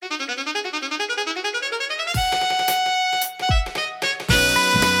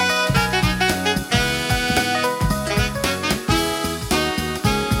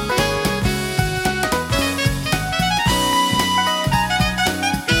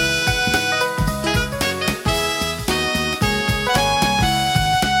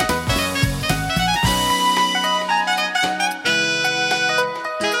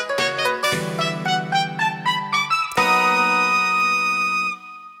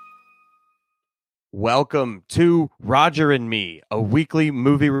Welcome to Roger and Me, a weekly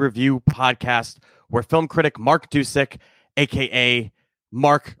movie review podcast where film critic Mark Dusick, aka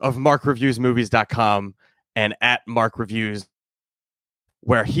Mark of MarkReviewsMovies.com and at Mark Reviews,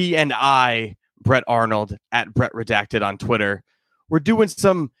 where he and I, Brett Arnold, at Brett Redacted on Twitter, we're doing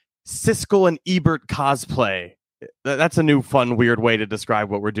some Siskel and Ebert cosplay. That's a new, fun, weird way to describe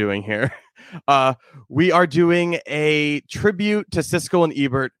what we're doing here. We are doing a tribute to Siskel and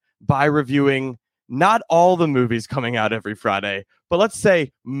Ebert by reviewing not all the movies coming out every Friday, but let's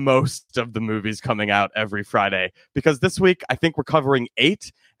say most of the movies coming out every Friday. Because this week, I think we're covering 8,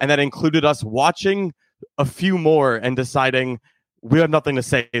 and that included us watching a few more and deciding we have nothing to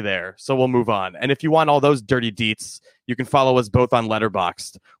say there, so we'll move on. And if you want all those dirty deets, you can follow us both on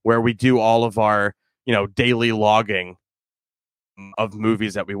Letterboxd, where we do all of our, daily logging of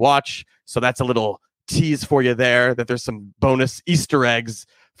movies that we watch. So that's a little tease for you there, that there's some bonus Easter eggs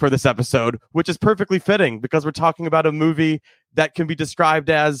for this episode, which is perfectly fitting because we're talking about a movie that can be described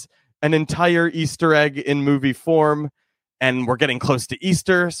as an entire Easter egg in movie form, and we're getting close to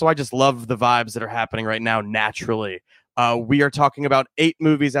Easter, so I just love the vibes that are happening right now naturally. We are talking about 8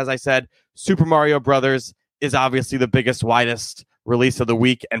 movies, as I said. Super Mario Brothers is obviously the biggest, widest release of the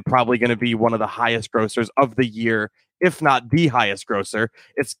week and probably going to be one of the highest grossers of the year, if not the highest grosser.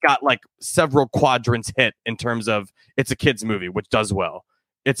 It's got like several quadrants hit in terms of it's a kid's movie, which does well.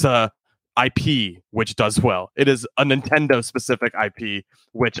 It's a IP, which does well. It is a Nintendo-specific IP,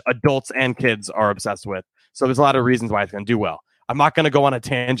 which adults and kids are obsessed with. So there's a lot of reasons why it's going to do well. I'm not going to go on a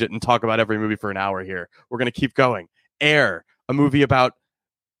tangent and talk about every movie for an hour here. We're going to keep going. Air, a movie about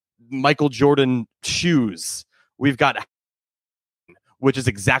Michael Jordan shoes. We've got, which is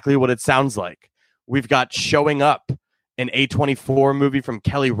exactly what it sounds like. We've got Showing Up, an A24 movie from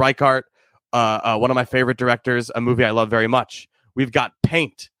Kelly Reichardt, one of my favorite directors, a movie I love very much. We've got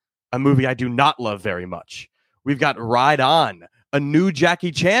Paint, a movie I do not love very much. We've got Ride On, a new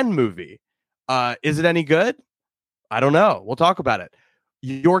Jackie Chan movie. Is it any good? I don't know. We'll talk about it.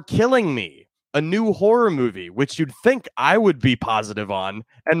 You're Killing Me, a new horror movie, which you'd think I would be positive on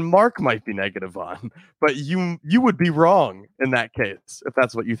and Mark might be negative on. But you would be wrong in that case, if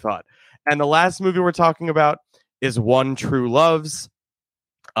that's what you thought. And the last movie we're talking about is One True Loves.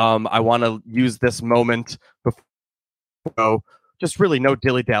 I want to use this moment before just really no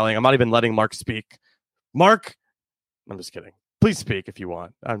dilly-dallying. I'm not even letting Mark speak. Mark, I'm just kidding. Please speak if you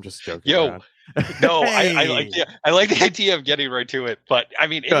want. I'm just joking. Around. No, hey. I like the idea of getting right to it. But I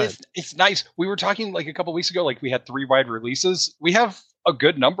mean, it's nice. We were talking like a couple weeks ago, like we had 3 wide releases. We have a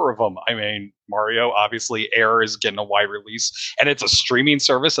good number of them. I mean, Mario, obviously, Air is getting a wide release, and it's a streaming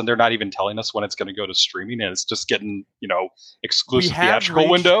service, and they're not even telling us when it's going to go to streaming, and it's just getting, exclusive theatrical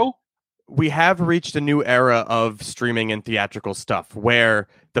window. We have reached a new era of streaming and theatrical stuff where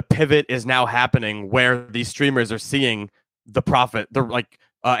the pivot is now happening, where these streamers are seeing the profit. They're like,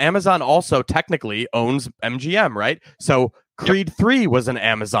 Amazon also technically owns MGM, right? So Creed 3 was an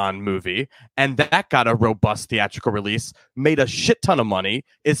Amazon movie, and that got a robust theatrical release, made a shit ton of money,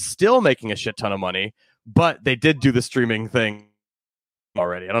 is still making a shit ton of money, but they did do the streaming thing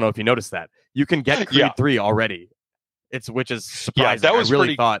already. I don't know if you noticed that. You can get Creed 3 already. Which is surprising. Yeah, that was I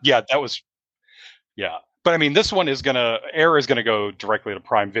really thought. Yeah, that was. Yeah, but I mean, this one is Air is gonna go directly to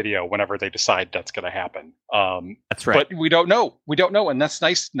Prime Video whenever they decide that's gonna happen. That's right. But we don't know, and that's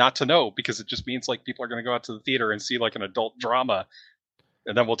nice not to know because it just means like people are gonna go out to the theater and see like an adult drama,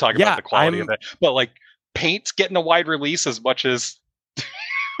 and then we'll talk about the quality of it. But like Paint's getting a wide release as much as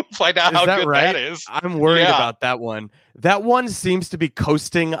find out how good that is. I'm worried about that one. That one seems to be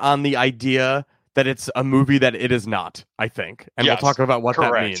coasting on the idea that it's a movie that it is not, I think. And we'll talk about what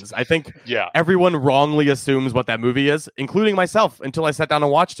that means. I think everyone wrongly assumes what that movie is, including myself, until I sat down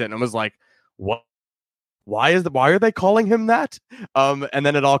and watched it and was like, what? Why are they calling him that? And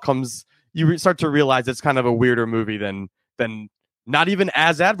then it all comes, you start to realize it's kind of a weirder movie than not even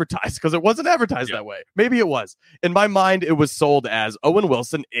as advertised, because it wasn't advertised that way. Maybe it was. In my mind, it was sold as Owen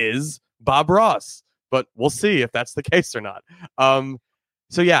Wilson is Bob Ross, but we'll see if that's the case or not.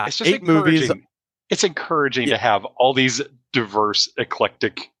 So yeah, it's just 8 movies. It's encouraging to have all these diverse,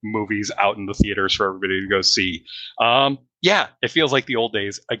 eclectic movies out in the theaters for everybody to go see. It feels like the old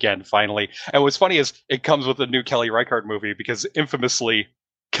days again, finally. And what's funny is it comes with a new Kelly Reichardt movie because infamously,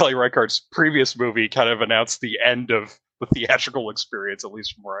 Kelly Reichardt's previous movie kind of announced the end of the theatrical experience, at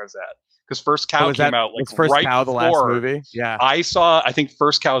least from where I was at. Because First Cow came out like First right Cow, before. The last movie? Yeah. I think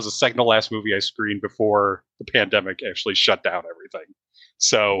First Cow is the second to last movie I screened before the pandemic actually shut down everything.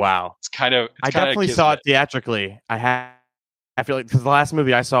 So wow, I definitely saw it theatrically. I feel like because the last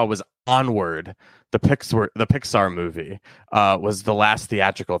movie I saw was Onward, the Pixar movie was the last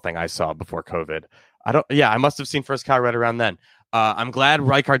theatrical thing I saw before COVID. I must have seen First Cow right around then. I'm glad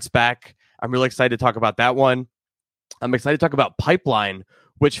Reichardt's back. I'm really excited to talk about that one. I'm excited to talk about Pipeline,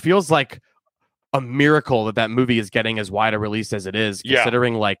 which feels like a miracle that movie is getting as wide a release as it is,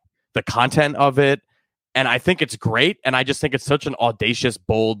 considering like the content of it. And I think it's great. And I just think it's such an audacious,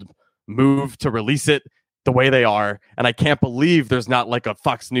 bold move to release it the way they are. And I can't believe there's not like a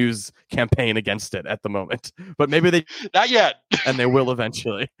Fox News campaign against it at the moment. But maybe they not yet. And they will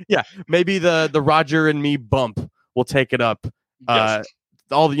eventually. Yeah. Maybe the Roger and Me bump will take it up. Yes.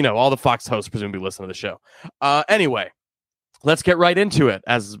 All the Fox hosts presumably listen to the show. Anyway, let's get right into it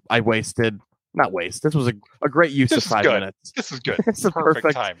as I not waste. This was a great use of 5 minutes. This is good. It's a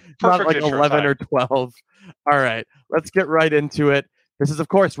perfect time. Not like 11 or 12. All right, let's get right into it. This is, of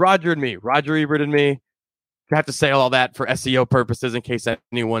course, Roger and Me. Roger Ebert and me. I have to say all that for SEO purposes in case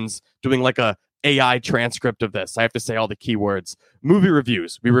anyone's doing like a AI transcript of this. I have to say all the keywords. Movie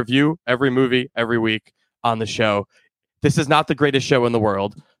reviews. We review every movie every week on the show. This is not the greatest show in the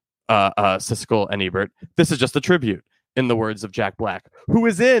world, Siskel and Ebert. This is just a tribute, in the words of Jack Black, who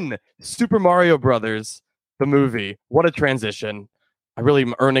is in Super Mario Brothers, the movie. What a transition. I really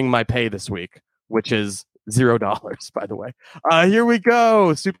am earning my pay this week, which is $0, by the way. Here we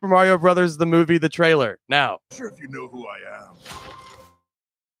go. Super Mario Brothers, the movie, the trailer. Now. I'm sure if you know who I am.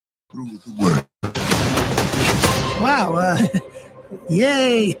 Rule the world. Wow,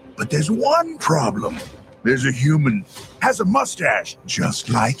 yay. But there's one problem. There's a human, has a mustache,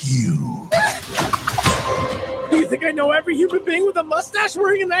 just like you. Do you think I know every human being with a mustache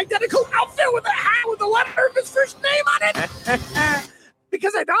wearing an identical outfit with a hat with the letter of his first name on it?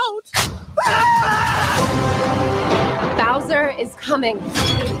 Because I don't. Bowser is coming.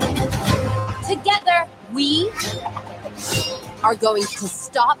 Together, we are going to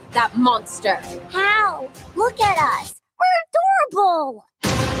stop that monster. How? Look at us. We're adorable.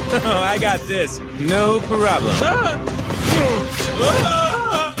 Oh, I got this. No problem.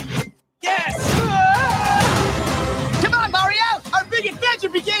 Yes! Come on, Mario! Our big adventure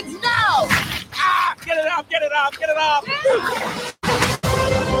begins now! Get it off! Get it off! Get it off!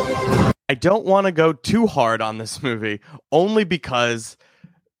 I don't want to go too hard on this movie, only because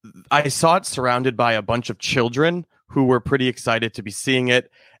I saw it surrounded by a bunch of children who were pretty excited to be seeing it.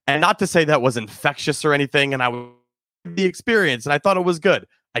 And not to say that was infectious or anything, and I was the experience, and I thought it was good.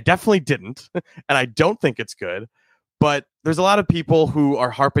 I definitely didn't, and I don't think it's good. But there's a lot of people who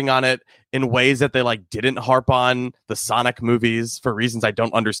are harping on it in ways that they like didn't harp on the Sonic movies for reasons I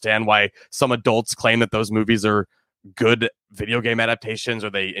don't understand why some adults claim that those movies are good video game adaptations or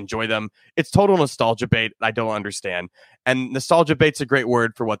they enjoy them. It's total nostalgia bait. I don't understand. And nostalgia bait's a great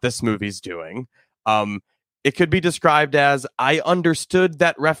word for what this movie's doing. It could be described as I understood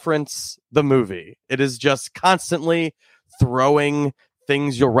that reference the movie. It is just constantly throwing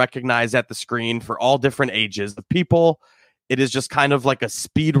things you'll recognize at the screen for all different ages of people. It is just kind of like a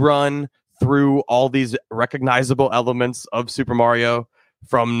speed run through all these recognizable elements of Super Mario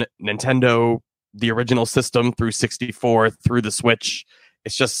from Nintendo, the original system, through 64, through the Switch.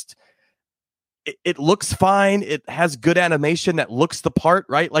 It's just, it looks fine. It has good animation that looks the part,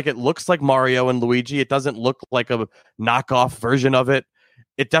 right? Like it looks like Mario and Luigi. It doesn't look like a knockoff version of it.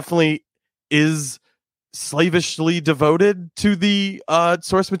 It definitely is slavishly devoted to the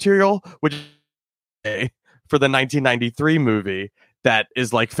source material, which for the 1993 movie that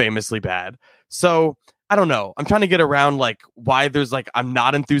is like famously bad. So I don't know. I'm trying to get around like why there's like I'm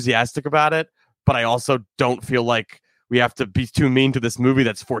not enthusiastic about it, but I also don't feel like we have to be too mean to this movie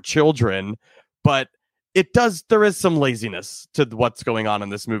that's for children. But there is some laziness to what's going on in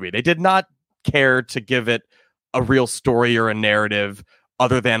this movie. They did not care to give it a real story or a narrative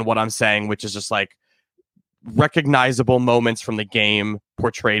other than what I'm saying, which is just like recognizable moments from the game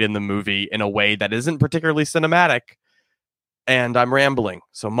portrayed in the movie in a way that isn't particularly cinematic. And I'm rambling.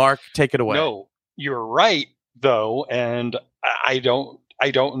 So Mark, take it away. No, you're right though. And I don't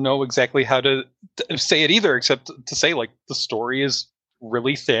know exactly how to say it either, except to say like the story is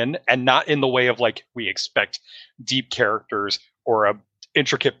really thin and not in the way of like we expect deep characters or a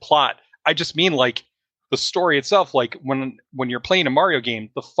intricate plot. I just mean like the story itself, like when you're playing a Mario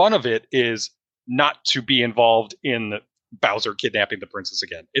game, the fun of it is not to be involved in Bowser kidnapping the princess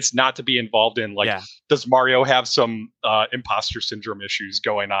again. It's not to be involved in like, does Mario have some imposter syndrome issues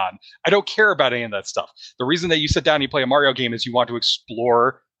going on? I don't care about any of that stuff. The reason that you sit down and you play a Mario game is you want to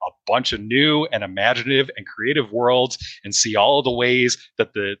explore a bunch of new and imaginative and creative worlds and see all of the ways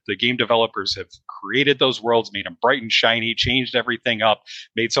that the game developers have created those worlds, made them bright and shiny, changed everything up,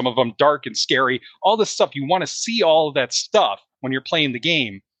 made some of them dark and scary, all this stuff. You want to see all of that stuff when you're playing the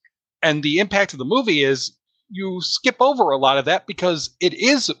game. And the impact of the movie is you skip over a lot of that because it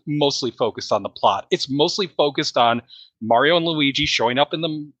is mostly focused on the plot. It's mostly focused on Mario and Luigi showing up in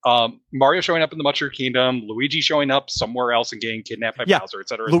the Mario showing up in the Mushroom Kingdom, Luigi showing up somewhere else and getting kidnapped by Bowser,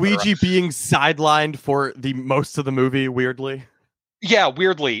 etc. Luigi being sidelined for the most of the movie, weirdly. Yeah,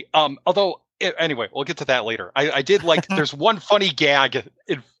 weirdly. Although anyway, we'll get to that later. I did like there's one funny gag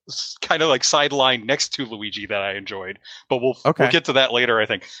in kind of like sideline next to Luigi that I enjoyed, but we'll get to that later, I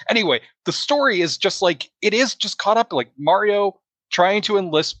think. Anyway, the story is just like it is just caught up like Mario trying to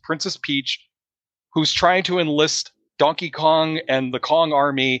enlist Princess Peach, who's trying to enlist Donkey Kong and the Kong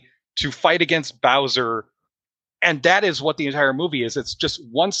army to fight against Bowser. And that is what the entire movie is. It's just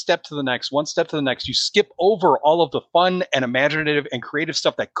one step to the next, one step to the next. You skip over all of the fun and imaginative and creative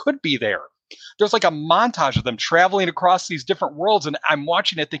stuff that could be there. There's like a montage of them traveling across these different worlds. And I'm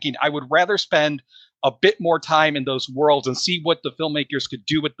watching it thinking I would rather spend a bit more time in those worlds and see what the filmmakers could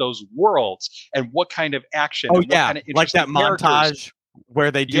do with those worlds and what kind of action. Oh, and what kind of like that characters. montage where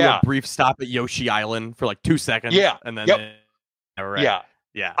they do a brief stop at Yoshi Island for like 2 seconds. Yeah. And then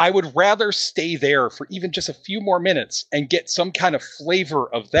Yeah. I would rather stay there for even just a few more minutes and get some kind of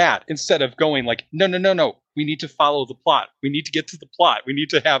flavor of that instead of going like, no. We need to follow the plot. We need to get to the plot. We need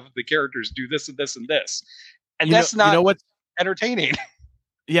to have the characters do this and this and this. And that's not what's entertaining.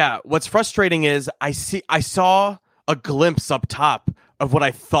 Yeah. What's frustrating is I saw a glimpse up top of what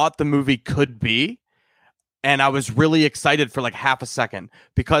I thought the movie could be. And I was really excited for like half a second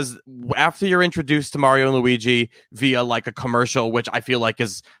because after you're introduced to Mario and Luigi via like a commercial, which I feel like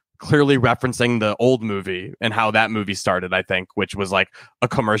is clearly referencing the old movie and how that movie started, I think, which was like a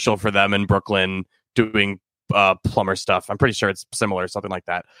commercial for them in Brooklyn doing plumber stuff. I'm pretty sure it's similar, something like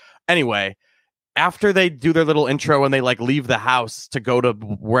that. Anyway, after they do their little intro and they like leave the house to go to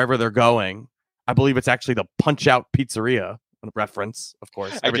wherever they're going, I believe it's actually the Punch Out Pizzeria. Reference, of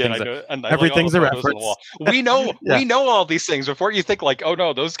course. Everything's a reference. We know we know all these things before you think like, oh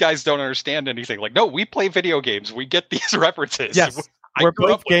no, those guys don't understand anything. Like, no, we play video games. We get these references. Yes, we're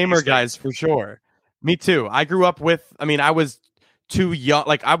both gamer guys for sure. Me too. I grew up with. I mean, I was too young.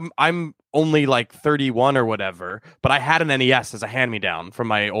 Like, I'm only like 31 or whatever, but I had an NES as a hand-me-down from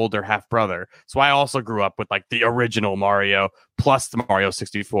my older half brother. So I also grew up with like the original Mario plus the Mario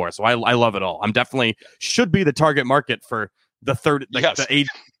 64. So I love it all. I'm definitely should be the target market for the third, like the age.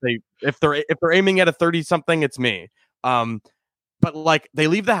 If they're aiming at a 30 something, it's me. But like they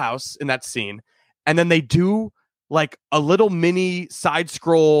leave the house in that scene, and then they do like a little mini side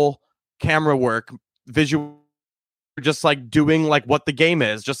scroll camera work visual, just like doing like what the game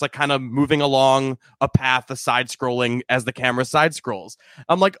is, just like kind of moving along a path, a side scrolling as the camera side scrolls.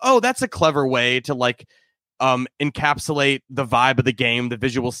 I'm like, oh, that's a clever way to like encapsulate the vibe of the game, the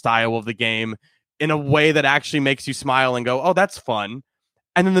visual style of the game, in a way that actually makes you smile and go, oh, that's fun.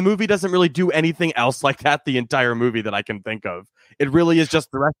 And then the movie doesn't really do anything else like that the entire movie that I can think of. It really is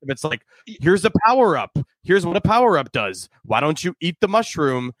just the rest of it's like, here's a power-up. Here's what a power-up does. Why don't you eat the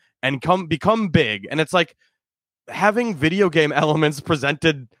mushroom and become big? And it's like, having video game elements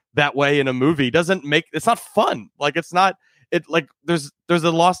presented that way in a movie it's not fun. Like, it's not, it like, there's a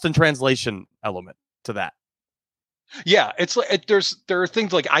lost in translation element to that. Yeah, it's like there are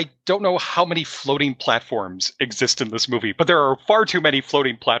things like I don't know how many floating platforms exist in this movie, but there are far too many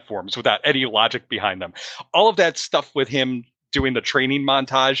floating platforms without any logic behind them. All of that stuff with him doing the training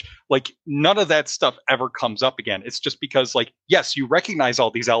montage, like none of that stuff ever comes up again. It's just because like, yes, you recognize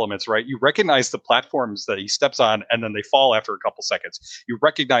all these elements, right? You recognize the platforms that he steps on and then they fall after a couple seconds. You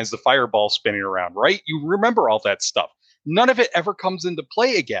recognize the fireball spinning around, right? You remember all that stuff. None of it ever comes into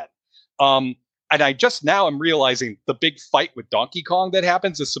play again. And I just now am realizing the big fight with Donkey Kong that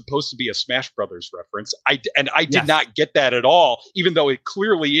happens is supposed to be a Smash Brothers reference. I did not get that at all, even though it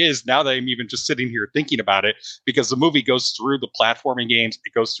clearly is now that I'm even just sitting here thinking about it, because the movie goes through the platforming games.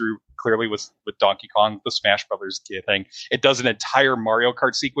 It goes through clearly with Donkey Kong, the Smash Brothers thing. It does an entire Mario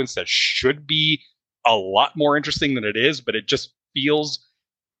Kart sequence that should be a lot more interesting than it is, but it just feels...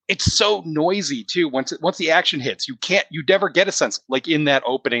 It's so noisy too. Once the action hits, you never get a sense, like in that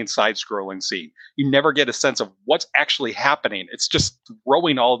opening side-scrolling scene, you never get a sense of what's actually happening. It's just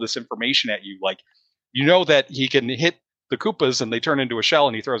throwing all this information at you. Like, you know that he can hit the Koopas and they turn into a shell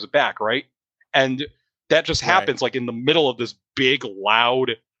and he throws it back, right? And that just happens like in the middle of this big,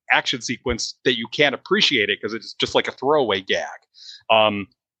 loud action sequence that you can't appreciate it because it's just like a throwaway gag.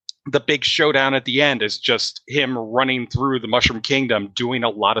 The big showdown at the end is just him running through the Mushroom Kingdom, doing a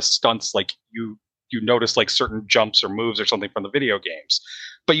lot of stunts. Like you notice like certain jumps or moves or something from the video games,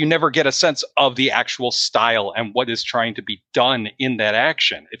 but you never get a sense of the actual style and what is trying to be done in that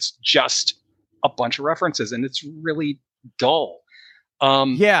action. It's just a bunch of references and it's really dull.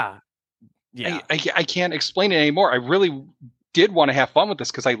 Yeah. Yeah. I can't explain it anymore. I really did want to have fun with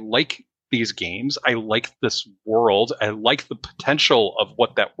this because I like these games. I like this world. I like the potential of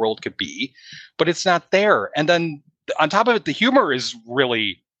what that world could be, but it's not there. And then on top of it, the humor is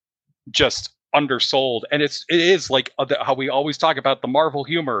really just undersold. And it is like how we always talk about the Marvel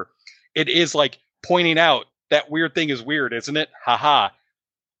humor. It is like pointing out that weird thing is weird, isn't it? Haha.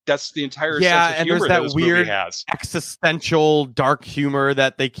 That's the entire sense of humor that this weird movie has. Existential dark humor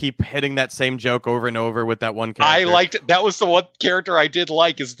that they keep hitting that same joke over and over with that one character. I liked it. That was the one character I did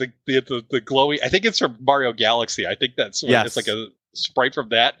like is the glowy. I think it's from Mario Galaxy. I think that's it's like a sprite from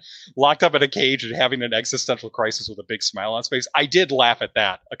that locked up in a cage and having an existential crisis with a big smile on his face. I did laugh at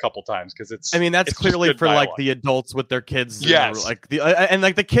that a couple times because it's. I mean, that's clearly for dialogue. like the adults with their kids. Yes, like and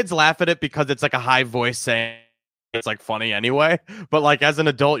like the kids laugh at it because it's like a high voice saying. It's like funny anyway, but like as an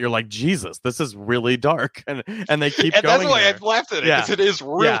adult, you're like, Jesus, this is really dark, and they keep and going. That's why there. I've laughed at it because it is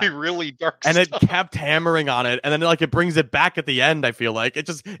really dark. And stuff. it kept hammering on it, and then like it brings it back at the end. I feel like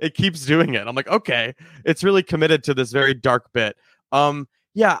it keeps doing it. I'm like, okay, it's really committed to this very dark bit.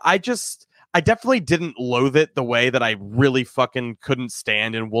 Yeah, I definitely didn't loathe it the way that I really fucking couldn't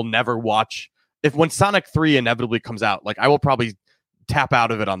stand and will never watch. When Sonic 3 inevitably comes out, like I will probably tap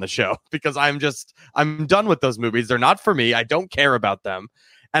out of it on the show because I'm done with those movies. They're not for me. I don't care about them.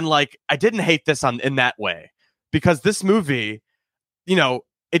 And like I didn't hate this in that way because this movie, you know,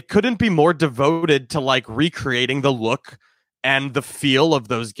 it couldn't be more devoted to like recreating the look and the feel of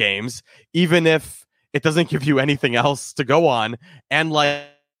those games, even if it doesn't give you anything else to go on. And like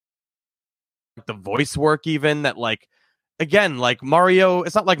the voice work, even that, like, again, like Mario,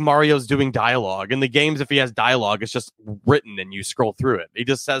 it's not like Mario's doing dialogue. In the games, if he has dialogue, it's just written and you scroll through it. He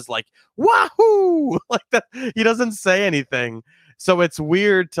just says like, wahoo! Like that. He doesn't say anything. So it's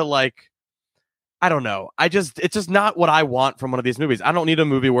weird to like, I don't know. It's just not what I want from one of these movies. I don't need a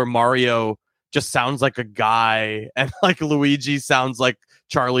movie where Mario just sounds like a guy and like Luigi sounds like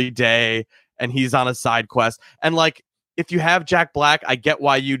Charlie Day and he's on a side quest. And like, if you have Jack Black, I get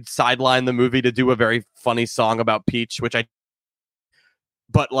why you'd sideline the movie to do a very funny song about Peach,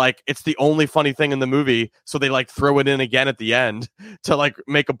 but like it's the only funny thing in the movie, so they like throw it in again at the end to like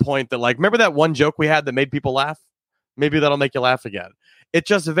make a point that like, remember that one joke we had that made people laugh? Maybe that'll make you laugh again. It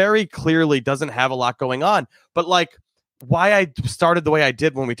just very clearly doesn't have a lot going on. But like why I started the way I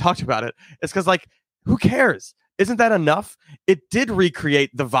did when we talked about it is because like, who cares? Isn't that enough? It did recreate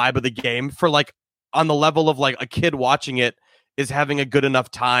the vibe of the game for like on the level of like a kid watching it is having a good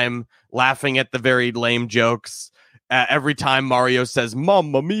enough time laughing at the very lame jokes. Every time Mario says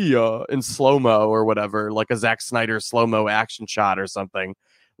Mamma Mia in slow-mo or whatever, like a Zack Snyder slow-mo action shot or something.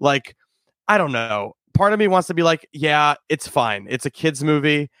 Like, I don't know. Part of me wants to be like, yeah, it's fine. It's a kid's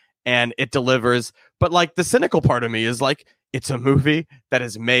movie and it delivers. But like the cynical part of me is like, it's a movie that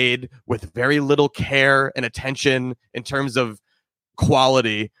is made with very little care and attention in terms of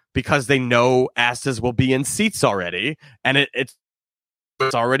quality because they know asses will be in seats already. And it's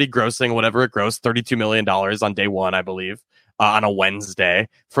already grossing whatever it grossed, $32 million on day one, I believe, on a Wednesday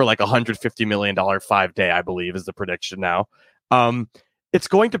for like $150 million 5 day, I believe is the prediction now. It's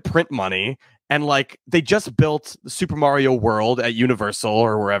going to print money. And like they just built the Super Mario World at Universal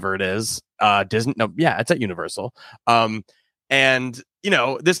or wherever it is. Disney. No, yeah, it's at Universal. And you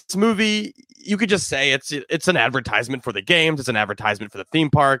know, this movie, you could just say it's an advertisement for the games. It's an advertisement for the theme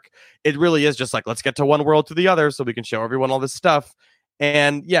park. It really is just like, let's get to one world to the other so we can show everyone all this stuff.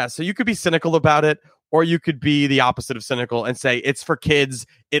 And yeah, so you could be cynical about it, or you could be the opposite of cynical and say it's for kids.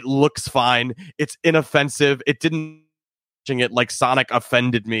 It looks fine. It's inoffensive. It didn't like Sonic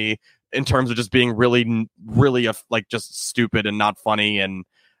offended me in terms of just being really, really like just stupid and not funny. And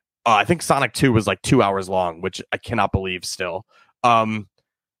I think Sonic 2 was like 2 hours long, which I cannot believe still.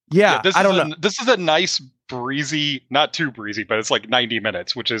 Yeah, I don't know. This is a nice breezy, not too breezy, but it's like 90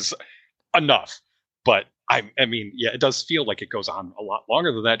 minutes, which is enough. But I mean, yeah, it does feel like it goes on a lot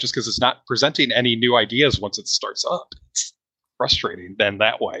longer than that just because it's not presenting any new ideas once it starts up. It's frustrating then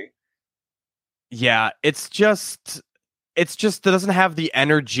that way. Yeah, it's just it doesn't have the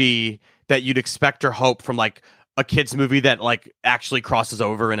energy that you'd expect or hope from like a kid's movie that like actually crosses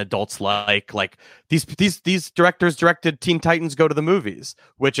over and adults like these directors directed Teen Titans Go to the Movies,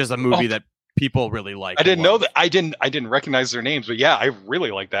 which is a movie that people really like. I didn't know that. I didn't recognize their names, but yeah, I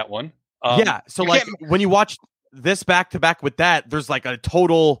really like that one. Yeah, so like when you watch this back to back with that, there's like a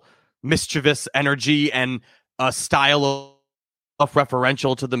total mischievous energy and a style of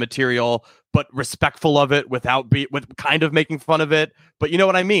referential to the material, but respectful of it with kind of making fun of it. But you know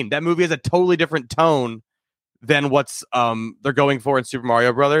what I mean? That movie has a totally different tone than what's they're going for in Super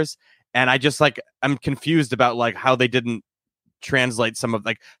Mario Brothers. And I just like I'm confused about like how they didn't translate some of,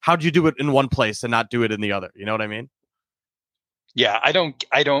 like, how'd you do it in one place and not do it in the other? You know what I mean? Yeah, I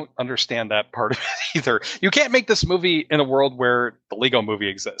don't understand that part of it either. You can't make this movie in a world where the Lego movie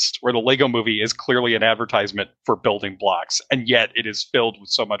exists, where the Lego movie is clearly an advertisement for building blocks, and yet it is filled with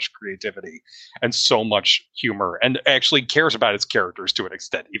so much creativity and so much humor, and actually cares about its characters to an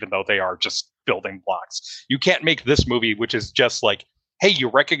extent, even though they are just building blocks. You can't make this movie, which is just like, hey, you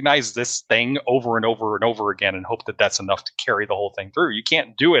recognize this thing over and over and over again and hope that that's enough to carry the whole thing through. You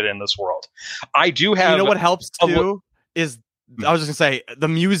can't do it in this world. I do have... You know what helps too is... I was just gonna say, the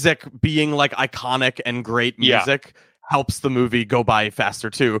music being like iconic and great music helps the movie go by faster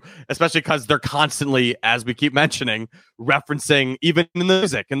too, especially because they're constantly, as we keep mentioning, referencing, even in the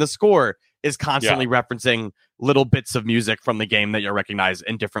music and the score is constantly referencing little bits of music from the game that you recognize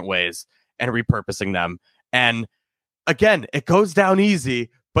in different ways and repurposing them. And again, it goes down easy,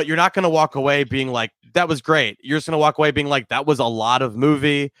 but you're not going to walk away being like, that was great. You're just going to walk away being like, that was a lot of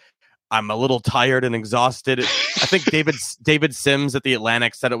movie. I'm a little tired and exhausted. I think David Sims at The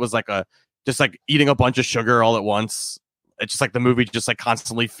Atlantic said it was like just like eating a bunch of sugar all at once. It's just like the movie just like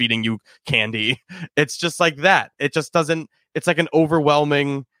constantly feeding you candy. It's just like that. It just doesn't, it's like an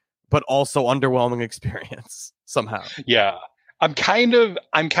overwhelming but also underwhelming experience somehow. Yeah. I'm kind of,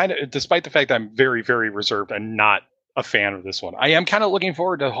 despite the fact that I'm very, very reserved and not a fan of this one, I am kind of looking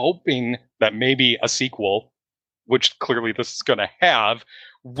forward to hoping that maybe a sequel, which clearly this is going to have,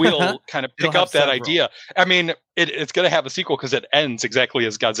 will kind of pick up that idea. I mean, it's going to have a sequel because it ends exactly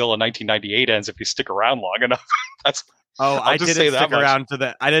as Godzilla 1998 ends if you stick around long enough. That's... I didn't stick around to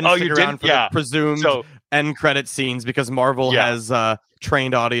that. I didn't stick around for the presumed end credit scenes because Marvel has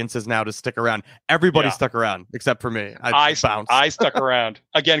trained audiences now to stick around. Everybody stuck around except for me. I stuck around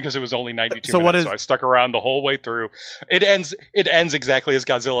again because it was only 92 minutes, so I stuck around the whole way through. It ends exactly as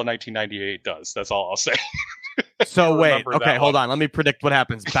Godzilla 1998 does. That's all I'll say. So wait, okay, hold on. Let me predict what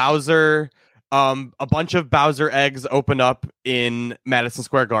happens. Bowser, a bunch of Bowser eggs open up in Madison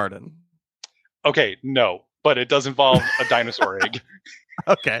Square Garden. Okay, no, but it does involve a dinosaur egg.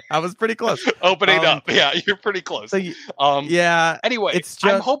 Okay, I was pretty close. Opening up, yeah, you're pretty close. Yeah. Anyway, it's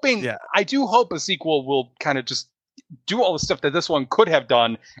just, I'm hoping. Yeah. I do hope a sequel will kind of just do all the stuff that this one could have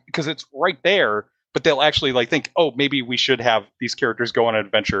done because it's right there. But they'll actually like think, oh, maybe we should have these characters go on an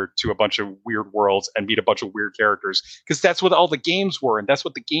adventure to a bunch of weird worlds and meet a bunch of weird characters because that's what all the games were and that's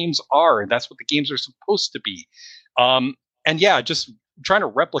what the games are and that's what the games are supposed to be. And yeah, just trying to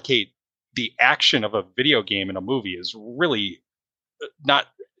replicate the action of a video game in a movie is really not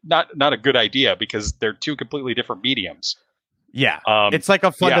a good idea because they're two completely different mediums. Yeah, it's like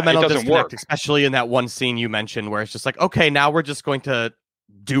a fundamental disconnect, work. Especially in that one scene you mentioned where it's just like, okay, now we're just going to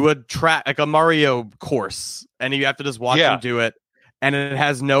do a track like a Mario course and you have to just watch them do it and it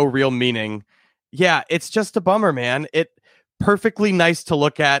has no real meaning. Yeah, it's just a bummer, man. It perfectly nice to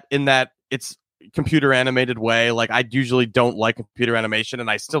look at in that it's computer animated way. Like I usually don't like computer animation and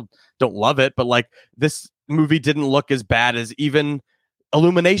I still don't love it, but like this movie didn't look as bad as even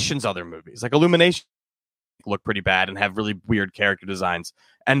Illumination's other movies. Like Illumination look pretty bad and have really weird character designs,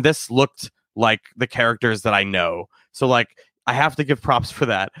 and this looked like the characters that I know. So like I have to give props for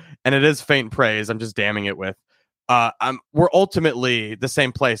that, and it is faint praise. I'm just damning it with. We're ultimately the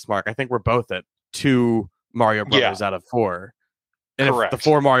same place, Mark. I think we're both at 2 Mario Brothers out of 4. And correct. If the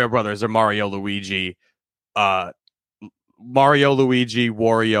 4 Mario Brothers are Mario, Luigi, Wario,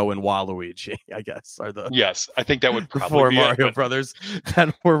 and Waluigi, I guess are the I think that would probably 4 be Mario Brothers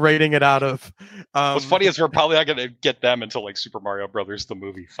that we're rating it out of. What's funny is we're probably not going to get them until like Super Mario Brothers the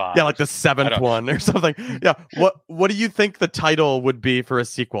movie 5. Yeah, like the 7th one or something. Yeah. What do you think the title would be for a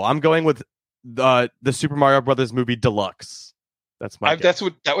sequel? I'm going with the Super Mario Brothers movie Deluxe. That's my guess.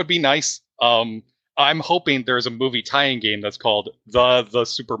 That would be nice. I'm hoping there's a movie tie-in game that's called the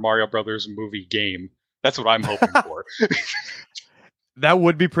Super Mario Brothers movie game. That's what I'm hoping for. That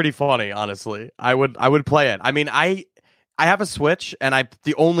would be pretty funny, honestly. I would play it. I mean, I have a Switch, and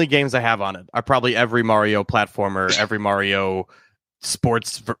the only games I have on it are probably every Mario platformer, every Mario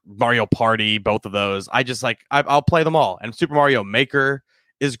sports, Mario Party, both of those. I just like I'll play them all. And Super Mario Maker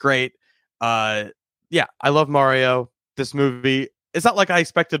is great. Yeah, I love Mario. This movie. It's not like I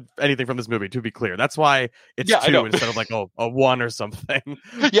expected anything from this movie, to be clear. That's why it's 2 instead of like a 1 or something.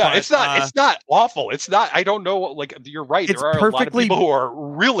 Yeah, but, it's not awful. It's not. I don't know. Like you're right. There are a lot of people who are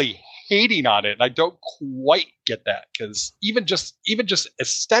really hating on it, and I don't quite get that because even just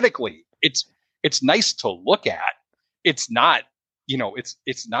aesthetically, it's nice to look at. It's not.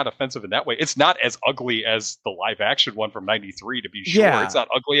 It's not offensive in that way. It's not as ugly as the live action one from '93, to be sure. Yeah. It's not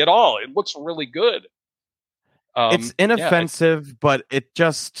ugly at all. It looks really good. It's inoffensive, but it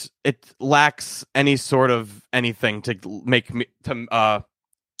lacks any sort of anything to make me to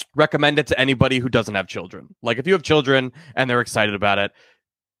recommend it to anybody who doesn't have children. Like if you have children and they're excited about it,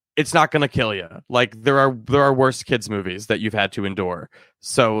 it's not going to kill you. Like there are worse kids movies that you've had to endure.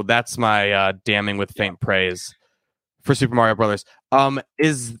 So that's my damning with faint praise for Super Mario Brothers.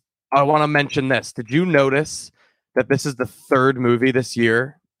 I want to mention this. Did you notice that this is the third movie this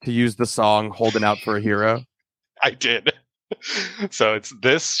year to use the song "Holding Out for a Hero"? I did. So it's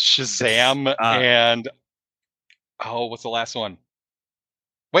this, Shazam, and what's the last one?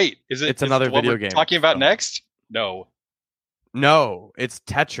 Wait, is it? It's another video game. Talking about next? No, it's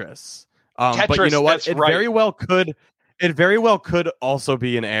Tetris. Tetris. But you know what? It very well could. It very well could also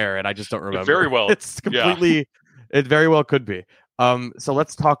be an Air, and I just don't remember. Very well, it's completely. Yeah. It very well could be. So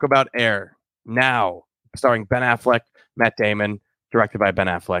let's talk about Air now, starring Ben Affleck, Matt Damon, directed by Ben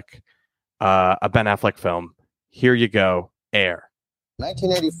Affleck, a Ben Affleck film. Here you go, Air.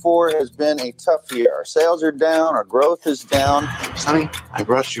 1984 has been a tough year. Our sales are down. Our growth is down. Sonny, I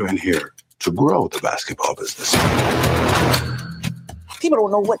brought you in here to grow the basketball business. People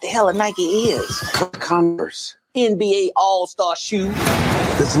don't know what the hell a Nike is. Converse. NBA All-Star shoe.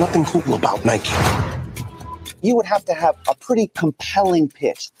 There's nothing cool about Nike. You would have to have a pretty compelling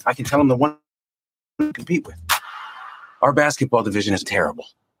pitch. I can tell them the one to compete with. Our basketball division is terrible.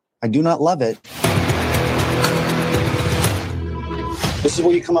 I do not love it. This is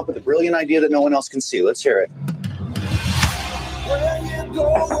where you come up with a brilliant idea that no one else can see. Let's hear it.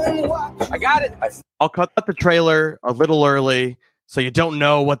 I got it. I'll cut the trailer a little early so you don't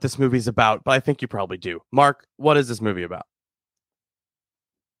know what this movie's about, but I think you probably do. Mark, what is this movie about?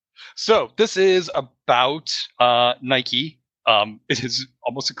 So this is about Nike. It is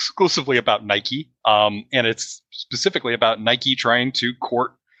almost exclusively about Nike, and it's specifically about Nike trying to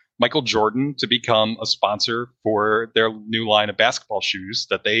court Michael Jordan to become a sponsor for their new line of basketball shoes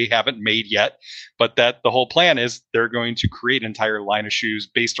that they haven't made yet, but that the whole plan is they're going to create an entire line of shoes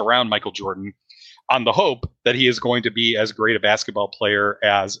based around Michael Jordan on the hope that he is going to be as great a basketball player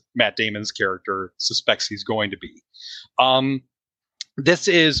as Matt Damon's character suspects he's going to be. This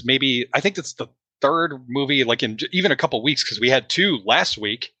is I think it's the third movie, like in even a couple weeks, because we had two last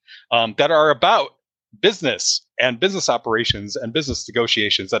week that are about business and business operations and business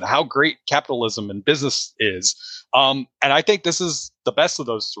negotiations and how great capitalism and business is. And I think this is the best of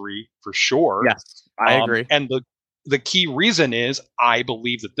those three for sure. Yes, I agree. And the key reason is I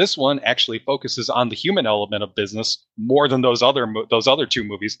believe that this one actually focuses on the human element of business more than those other two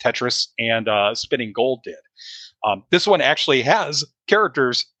movies, Tetris and Spinning Gold, did. This one actually has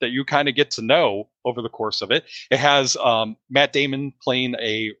characters that you kind of get to know over the course of it. It has Matt Damon playing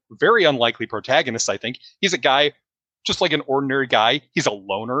a very unlikely protagonist, I think. He's a guy, just like an ordinary guy. He's a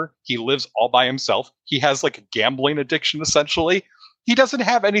loner. He lives all by himself. He has like a gambling addiction, essentially. He doesn't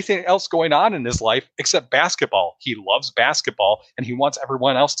have anything else going on in his life except basketball. He loves basketball, and he wants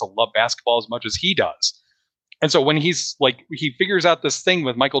everyone else to love basketball as much as he does. And so when he figures out this thing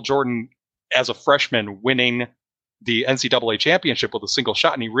with Michael Jordan as a freshman winning the NCAA championship with a single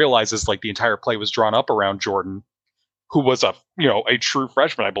shot, and he realizes like the entire play was drawn up around Jordan, who was a true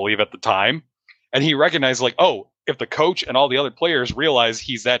freshman, I believe, at the time. And he recognized like, oh, if the coach and all the other players realize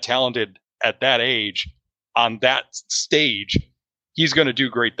he's that talented at that age on that stage, he's going to do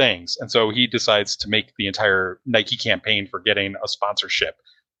great things. And so he decides to make the entire Nike campaign for getting a sponsorship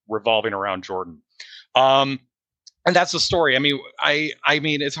revolving around Jordan. And that's the story. I mean,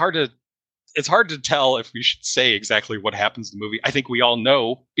 it's hard to tell if we should say exactly what happens in the movie. I think we all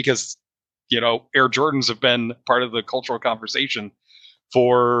know because, Air Jordans have been part of the cultural conversation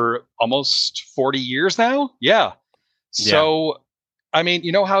for almost 40 years now. Yeah. So, I mean,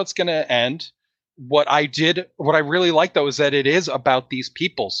 you know how it's going to end. What I really like, though, is that it is about these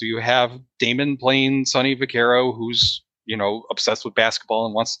people. So you have Damon playing Sonny Vaccaro, who's, obsessed with basketball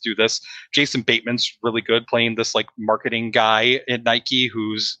and wants to do this. Jason Bateman's really good playing this like marketing guy at Nike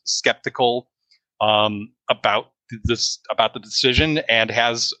who's skeptical about the decision and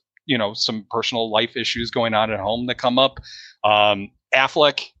has, some personal life issues going on at home that come up.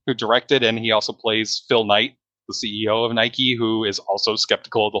 Affleck, who directed, and he also plays Phil Knight, the CEO of Nike, who is also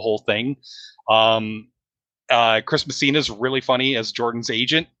skeptical of the whole thing. Chris Messina is really funny as Jordan's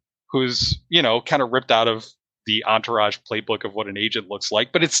agent, who's, kind of ripped out of the Entourage playbook of what an agent looks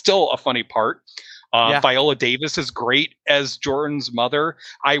like, but it's still a funny part. Viola Davis is great as Jordan's mother.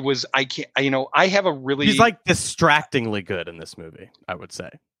 I have a really... She's like distractingly good in this movie, I would say.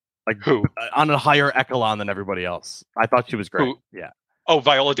 Like who? On a higher echelon than everybody else. I thought she was great. Who? Yeah. Oh,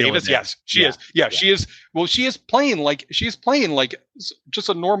 Viola Viola Davis. Davis. Yes, she Yeah. is. Yeah, she is. Well, she's playing like just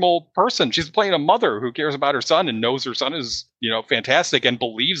a normal person. She's playing a mother who cares about her son and knows her son is, fantastic and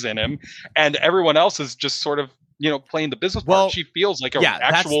believes in him. And everyone else is just sort of, playing the business Well, part. She feels like an yeah,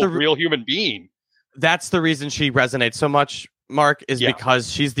 that's actual the real human being. That's the reason she resonates so much, Mark, is Yeah.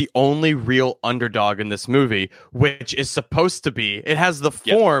 because she's the only real underdog in this movie, which is supposed to be. It has the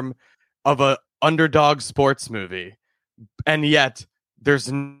form of a underdog sports movie, and yet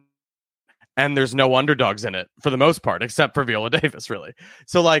there's no underdogs in it for the most part, except for Viola Davis, really.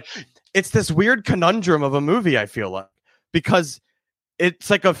 So like, it's this weird conundrum of a movie, I feel like, because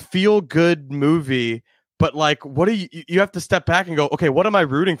it's like a feel good movie, but like, what do you have to step back and go, okay, what am I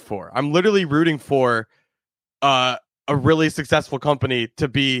rooting for? I'm literally rooting for a really successful company to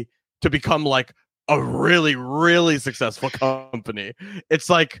become like a really, really successful company. It's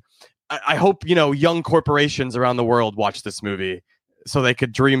like, I hope, young corporations around the world watch this movie so they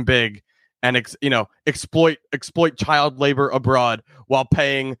could dream big and exploit child labor abroad while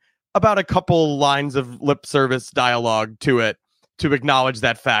paying about a couple lines of lip service dialogue to it to acknowledge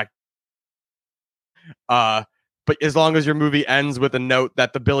that fact. But as long as your movie ends with a note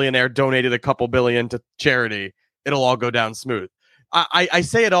that the billionaire donated a couple billion to charity, it'll all go down smooth. I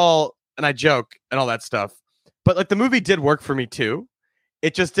say it all and I joke and all that stuff, but like the movie did work for me too.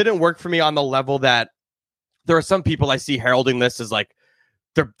 It just didn't work for me on the level that there are some people I see heralding this as like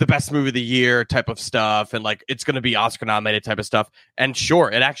the best movie of the year type of stuff, and like it's going to be Oscar nominated type of stuff. And sure,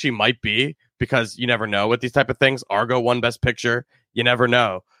 it actually might be, because you never know with these type of things. Argo won Best Picture, you never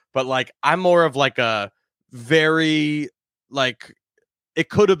know. But like, I'm more of like a very like, it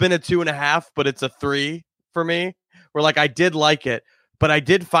could have been a 2.5, but it's a 3 for me. Where like I did like it, but I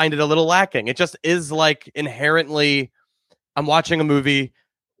did find it a little lacking. It just is like inherently, I'm watching a movie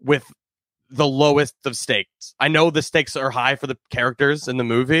with the lowest of stakes. I know the stakes are high for the characters in the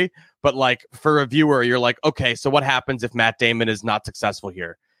movie, but like for a viewer, you're like, okay, so what happens if Matt Damon is not successful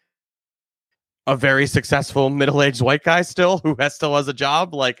here? A very successful middle-aged white guy still who still has a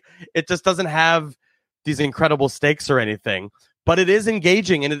job. Like, it just doesn't have these incredible stakes or anything, but it is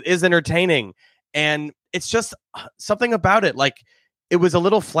engaging and it is entertaining. And it's just something about it. Like, it was a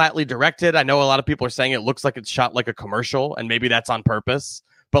little flatly directed. I know a lot of people are saying it looks like it's shot like a commercial, and maybe that's on purpose,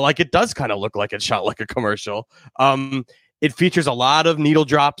 but like it does kind of look like it's shot like a commercial. It features a lot of needle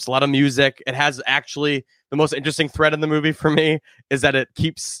drops, a lot of music. It has actually the most interesting thread in the movie for me is that it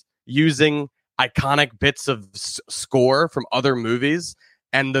keeps using iconic bits of score from other movies.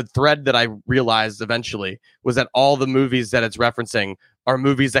 And the thread that I realized eventually was that all the movies that it's referencing are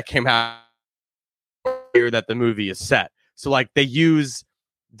movies that came out here that the movie is set. So like they use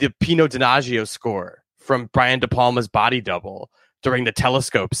the Pino Donaggio score from Brian De Palma's Body Double during the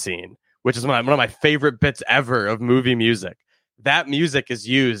telescope scene, which is one of my favorite bits ever of movie music. That music is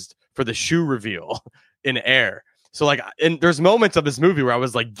used for the shoe reveal in Air. So like, and there's moments of this movie where I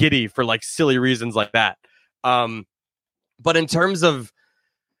was like giddy for like silly reasons like that. But in terms of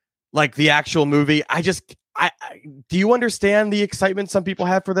like the actual movie, I do you understand the excitement some people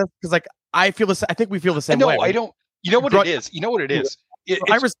have for this? Because like I feel this. I think we feel the same way. No, I don't. You know what it is? You know what it is? You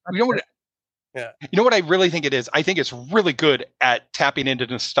know what I really think it is? I think it's really good at tapping into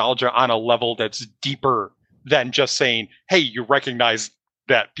nostalgia on a level that's deeper than just saying, hey, you recognize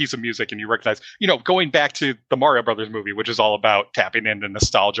that piece of music and you recognize, going back to the Mario Brothers movie, which is all about tapping into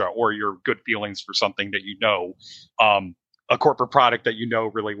nostalgia or your good feelings for something that a corporate product that you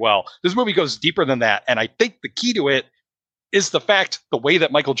know really well. This movie goes deeper than that. And I think the key to it is the way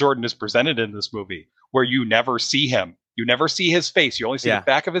that Michael Jordan is presented in this movie, where you never see him. You never see his face. You only see the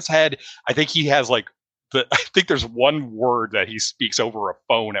back of his head. I think he has I think there's one word that he speaks over a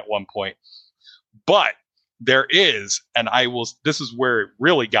phone at one point. But there is, and this is where it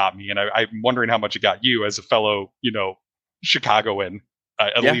really got me. And I'm wondering how much it got you as a fellow, Chicagoan,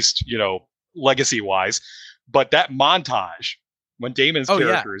 at least, legacy wise. But that montage when Damon's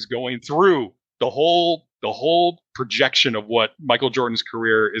character is going through the whole projection of what Michael Jordan's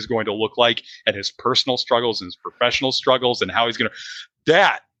career is going to look like, and his personal struggles and his professional struggles, and how he's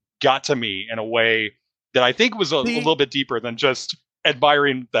that got to me in a way that I think was a little bit deeper than just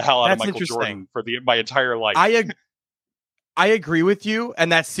admiring the hell out of Michael Jordan for my entire life. I agree with you,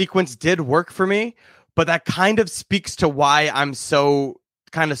 and that sequence did work for me, but that kind of speaks to why I'm so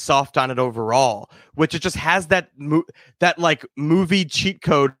kind of soft on it overall, which it just has that like movie cheat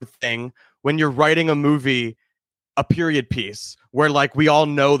code thing when you're writing a movie, a period piece where like we all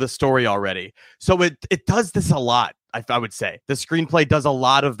know the story already. So it does this a lot. I would say the screenplay does a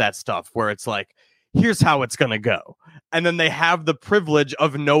lot of that stuff where it's like, here's how it's going to go. and then they have the privilege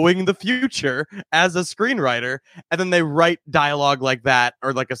of knowing the future as a screenwriter, and then they write dialogue like that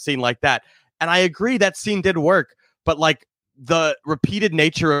or like a scene like that. And I agree that scene did work, but like the repeated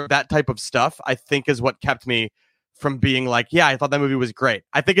nature of that type of stuff, I think, is what kept me from being like, yeah, I thought that movie was great.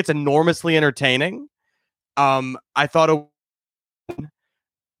 I think it's enormously entertaining. I thought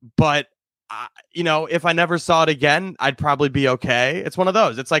but you know, if I never saw it again, I'd probably be okay. It's one of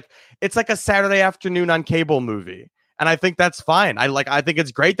those. It's like a Saturday afternoon on cable movie, and I think that's fine. I think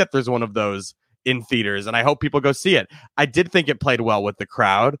it's great that there's one of those in theaters, and I hope people go see it. I did think it played well with the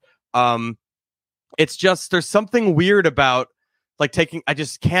crowd. It's just there's something weird about like I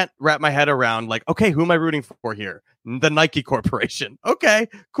just can't wrap my head around like, okay, who am I rooting for here? The Nike Corporation. Okay,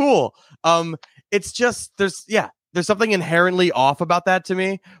 cool. It's just there's something inherently off about that to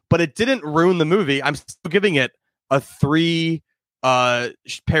me, but it didn't ruin the movie. I'm still giving it a 3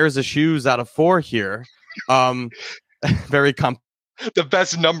 pairs of shoes out of 4 here. Very the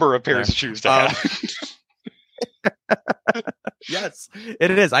best number of pairs of shoes to have. Yes,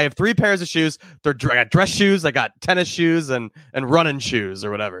 it is. I have 3 pairs of shoes. I got dress shoes, I got tennis shoes, and running shoes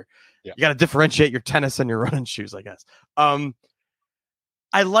or whatever. Yeah. You got to differentiate your tennis and your running shoes, I guess.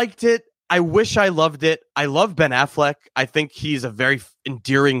 I liked it. I wish I loved it. I love Ben Affleck. I think he's a very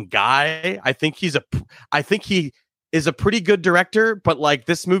endearing guy. I think he is a pretty good director, but like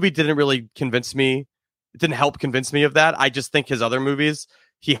this movie didn't really convince me. It didn't help convince me of that. I just think his other movies,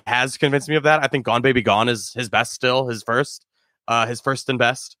 he has convinced me of that. I think Gone Baby Gone is his best still, his first and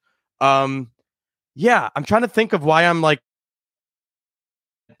best. Yeah, I'm trying to think of why I'm like,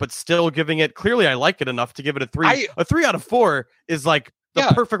 but still giving it, clearly I like it enough to give it a 3. A 3 out of 4 is like the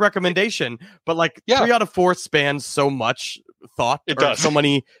perfect recommendation, but like 3 out of 4 spans so much thought. It does. So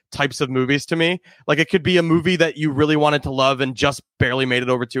many types of movies to me. Like it could be a movie that you really wanted to love and just barely made it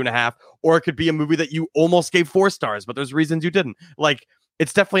over 2.5, or it could be a movie that you almost gave 4 stars, but there's reasons you didn't. Like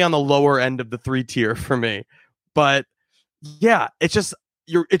it's definitely on the lower end of the 3 tier for me. But yeah, it's just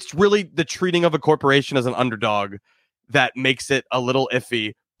it's really the treating of a corporation as an underdog that makes it a little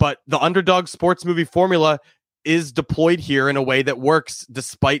iffy. But the underdog sports movie formula is deployed here in a way that works,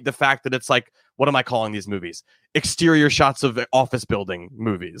 despite the fact that it's like, what am I calling these movies? Exterior shots of office building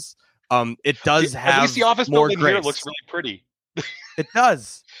movies. It does have at least the office more building grace. Here looks really pretty. It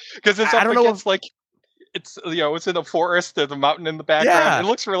does, because it's I don't know if like it's it's in a forest. There's a mountain in the background. Yeah. It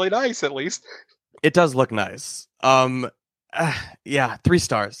looks really nice. At least it does look nice. Yeah, 3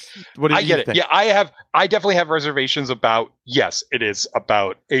 stars. What do you think? Yeah, I definitely have reservations about, yes, it is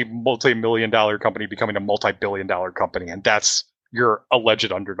about a multi-million-dollar company becoming a multi-billion-dollar company, and that's your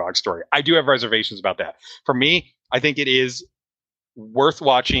alleged underdog story. I do have reservations about that. For me, I think it is worth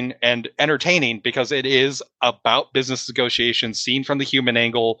watching and entertaining because it is about business negotiations seen from the human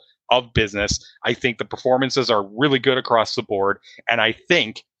angle of business. I think the performances are really good across the board, and I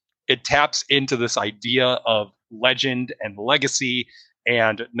think it taps into this idea of legend and legacy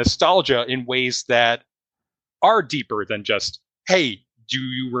and nostalgia in ways that are deeper than just, hey, do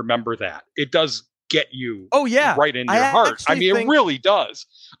you remember that? It does get you right in your heart. I mean, it really does.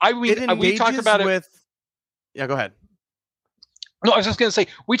 I mean, we talked about it. Yeah, go ahead. No, I was just going to say,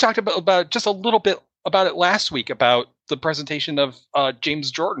 we talked about just a little bit about it last week, about the presentation of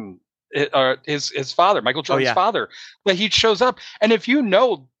James Jordan, his father, Michael Jordan's father, that he shows up. And if you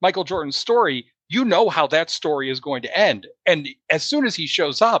know Michael Jordan's story, you know how that story is going to end. And as soon as he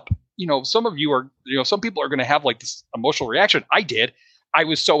shows up, some people are going to have like this emotional reaction. I did. I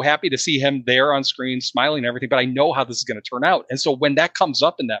was so happy to see him there on screen, smiling and everything, but I know how this is going to turn out. And so when that comes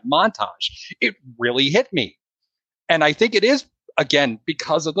up in that montage, it really hit me. And I think it is, again,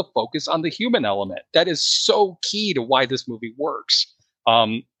 because of the focus on the human element. That is so key to why this movie works.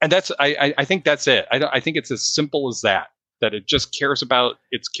 And that's, I think that's it. I think it's as simple as that it just cares about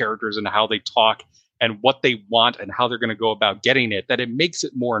its characters and how they talk and what they want and how they're going to go about getting it, that it makes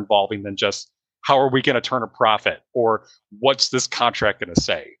it more involving than just how are we going to turn a profit or what's this contract going to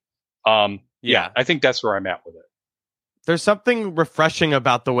say? Yeah, I think that's where I'm at with it. There's something refreshing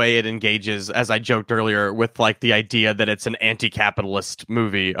about the way it engages, as I joked earlier, with like the idea that it's an anti-capitalist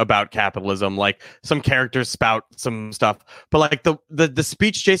movie about capitalism. Like some characters spout some stuff, but like the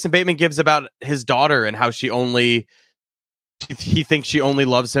speech Jason Bateman gives about his daughter and how he thinks she only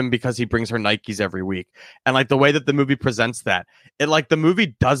loves him because he brings her Nikes every week. And like the way that the movie presents that, the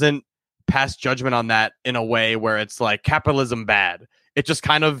movie doesn't pass judgment on that in a way where it's like capitalism bad. It just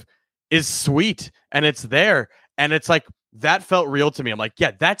kind of is sweet and it's there. And it's like, that felt real to me. I'm like,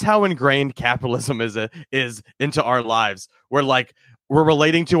 yeah, that's how ingrained capitalism is into our lives. We're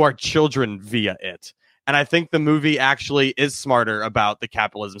relating to our children via it. And I think the movie actually is smarter about the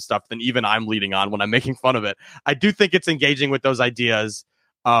capitalism stuff than even I'm leading on when I'm making fun of it. I do think it's engaging with those ideas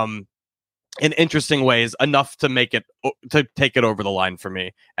in interesting ways enough to take it over the line for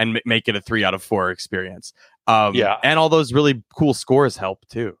me and make it a 3 out of 4 experience. And all those really cool scores help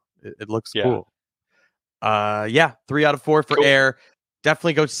too. It looks cool. 3 out of 4 for cool. Air.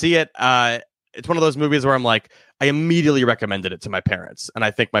 Definitely go see it. It's one of those movies where I'm like, I immediately recommended it to my parents, and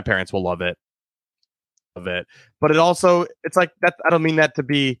I think my parents will love it. But it's like that. I don't mean that to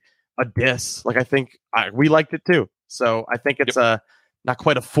be a diss. Like, I think we liked it too. So I think it's not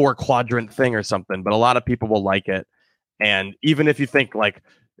quite a 4-quadrant thing or something, but a lot of people will like it. And even if you think like,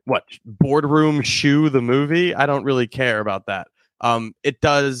 what, Boardroom Shoe the movie, I don't really care about that. It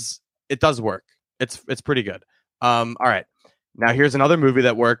does work. It's pretty good. All right. Now here's another movie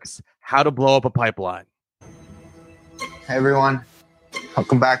that works. How to Blow Up a Pipeline. Hey everyone.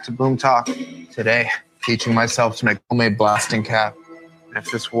 Welcome back to Boom Talk. Today, teaching myself to make homemade blasting cap. And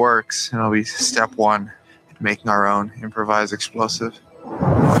if this works, it'll be step 1 in making our own improvised explosive.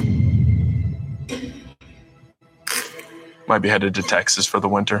 Might be headed to Texas for the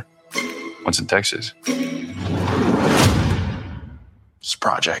winter. What's in Texas? It's a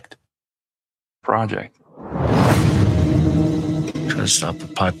project. Try to stop the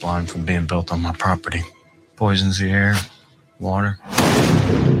pipeline from being built on my property. Poisons the air, water.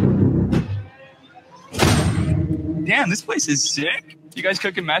 Damn, this place is sick. You guys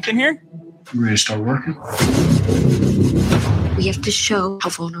cooking meth in here? You ready to start working? We have to show how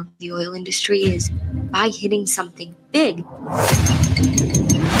vulnerable the oil industry is by hitting something big.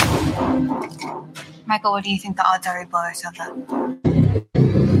 Michael, what do you think the odds are we blow ourselves up?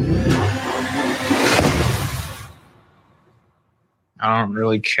 I don't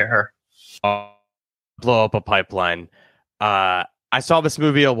really care. Blow Up a Pipeline. I saw this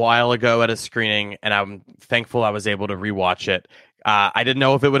movie a while ago at a screening, and I'm thankful I was able to rewatch it. I didn't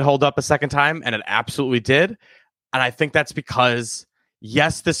know if it would hold up a second time, and it absolutely did. And I think that's because,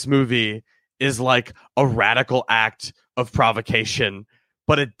 yes, this movie is like a radical act of provocation,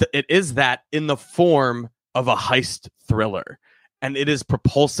 but it is that in the form of a heist thriller. And it is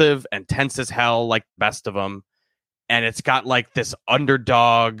propulsive and tense as hell, like the best of them. And it's got like this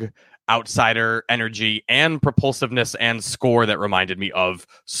underdog outsider energy and propulsiveness and score that reminded me of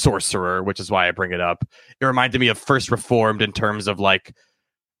Sorcerer, which is why I bring it up. It reminded me of First Reformed in terms of like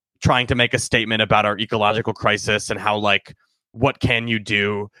trying to make a statement about our ecological crisis and how like, what can you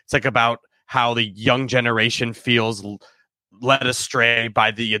do? It's like about how the young generation feels led astray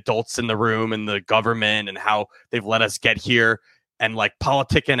by the adults in the room and the government and how they've let us get here, and like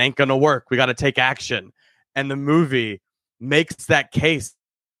politicking ain't gonna work. We got to take action. And the movie makes that case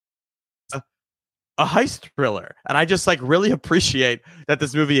a heist thriller. And I just like really appreciate that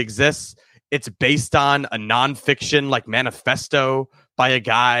this movie exists. It's based on a nonfiction like manifesto by a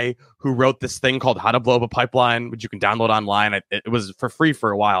guy who wrote this thing called How to Blow Up a Pipeline, which you can download online. It was for free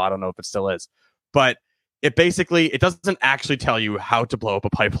for a while. I don't know if it still is, but it doesn't actually tell you how to blow up a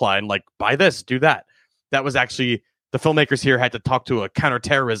pipeline. Like, buy this, do that. That was actually, the filmmakers here had to talk to a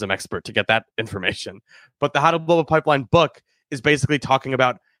counterterrorism expert to get that information. But the How to Blow Up a Pipeline book is basically talking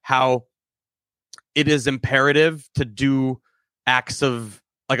about how it is imperative to do acts of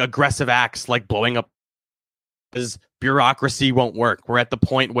like aggressive acts, like blowing up, because bureaucracy won't work. We're at the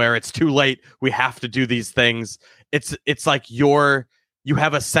point where it's too late. We have to do these things. It's like you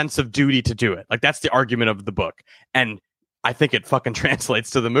have a sense of duty to do it. Like, that's the argument of the book. And I think it fucking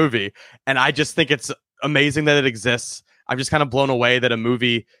translates to the movie. And I just think it's amazing that it exists. I'm just kind of blown away that a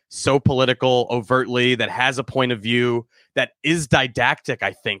movie so political overtly, that has a point of view, that is didactic,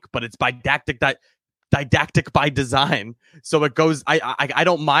 I think, but it's didactic by design. So it goes, I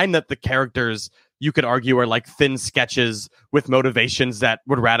don't mind that the characters, you could argue, are like thin sketches with motivations that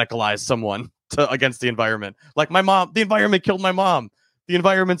would radicalize someone against the environment. Like, my mom, the environment killed my mom. The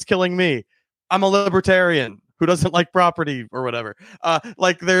environment's killing me. I'm a libertarian who doesn't like property or whatever.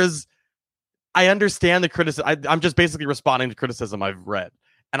 I understand the criticism. I'm just basically responding to criticism I've read.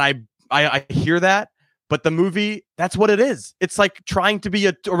 And I hear that, but the movie, that's what it is. It's like trying to be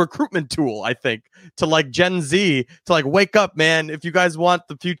a recruitment tool, I think, to like Gen Z, to like, wake up, man, if you guys want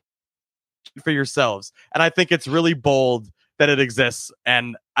the future for yourselves. And I think it's really bold that it exists.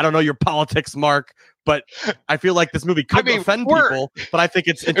 And I don't know your politics, Mark, but I feel like this movie could offend people, but I think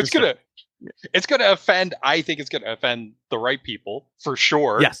it's interesting. It's going to offend. I think it's going to offend the right people for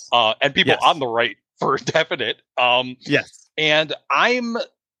sure. Yes. And people on the right for definite. Yes. And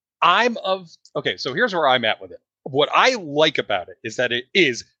okay. So here's where I'm at with it. What I like about it is that it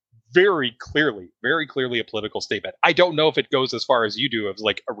is very clearly a political statement. I don't know if it goes as far as you do as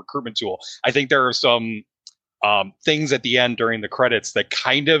like a recruitment tool. I think there are some things at the end during the credits that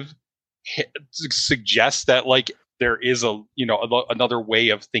kind of suggest that like there is another way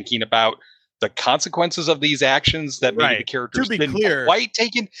of thinking about the consequences of these actions that maybe the characters didn't quite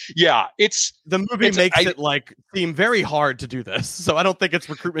taken. Yeah, the movie makes it like seem very hard to do this. So I don't think it's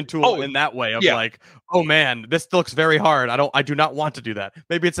recruitment tool in that way of like, oh man, this looks very hard. I do not want to do that.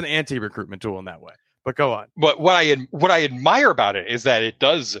 Maybe it's an anti-recruitment tool in that way. But go on. But what I admire about it is that it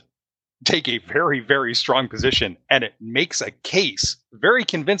does take a very, very strong position, and it makes a case very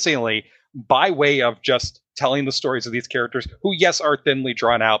convincingly by way of just telling the stories of these characters who, yes, are thinly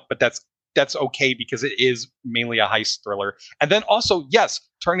drawn out, but that's okay because it is mainly a heist thriller. And then also, yes,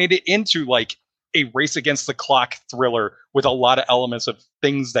 turning it into like a race against the clock thriller with a lot of elements of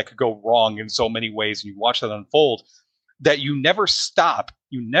things that could go wrong in so many ways. And you watch that unfold, that you never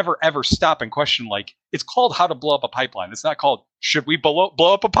ever stop and question, like, it's called How to Blow Up a Pipeline. It's not called Should We blow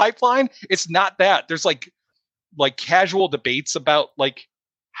up a pipeline? It's not that. There's like casual debates about like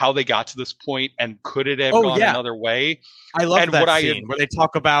how they got to this point and could it have gone another way. I love that scene where they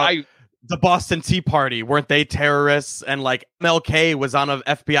talk about the Boston Tea Party. Weren't they terrorists? And like MLK was on an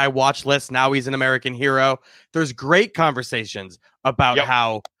FBI watch list. Now he's an American hero. There's great conversations about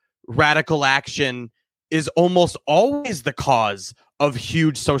how radical action is almost always the cause of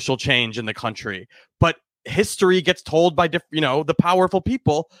huge social change in the country. But history gets told by the powerful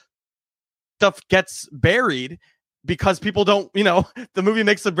people. Stuff gets buried because people don't, the movie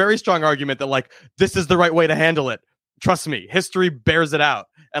makes a very strong argument that like, this is the right way to handle it. Trust me, history bears it out.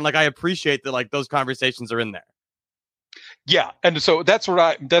 And like, I appreciate that like those conversations are in there. Yeah. And so that's where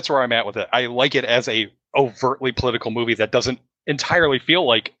I'm at with it. I like it as a overtly political movie that doesn't entirely feel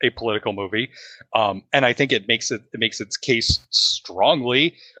like a political movie. And I think it makes its case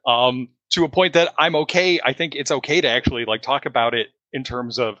strongly, to a point that I'm okay. I think it's okay to actually like talk about it in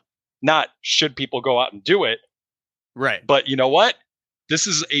terms of not should people go out and do it. Right. But you know what? This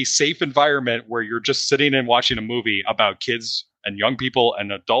is a safe environment where you're just sitting and watching a movie about kids and young people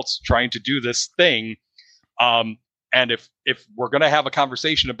and adults trying to do this thing. And if we're going to have a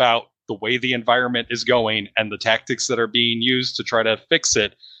conversation about the way the environment is going and the tactics that are being used to try to fix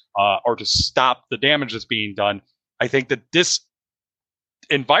it, or to stop the damage that's being done, I think that this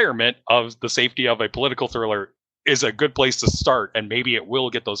environment of the safety of a political thriller is a good place to start. And maybe it will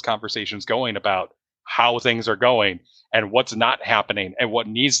get those conversations going about how things are going and what's not happening and what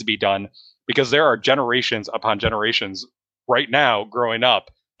needs to be done, because there are generations upon generations right now growing up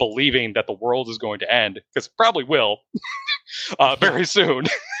believing that the world is going to end, because it probably will very soon.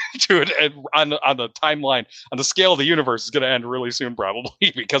 On the timeline, on the scale of the universe, is going to end really soon,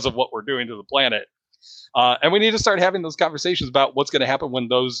 probably because of what we're doing to the planet. And we need to start having those conversations about what's going to happen when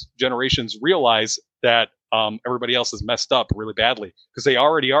those generations realize that everybody else is messed up really badly, because they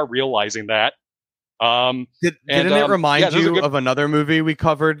already are realizing that. Didn't it remind you of another movie we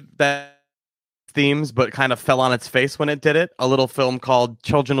covered that themes but kind of fell on its face when it did it? A little film called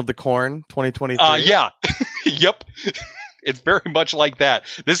Children of the Corn, 2023. Yeah. Yep. It's very much like that.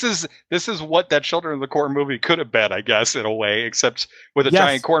 This is what that Children of the Corn movie could have been, I guess, in a way, except with a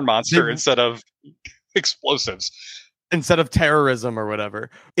giant corn monster instead of explosives. Instead of terrorism or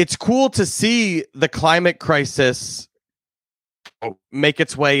whatever. It's cool to see the climate crisis make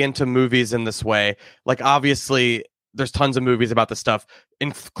its way into movies in this way. Like, obviously, there's tons of movies about this stuff,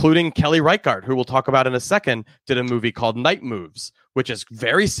 including Kelly Reichardt, who we'll talk about in a second, did a movie called Night Moves, which is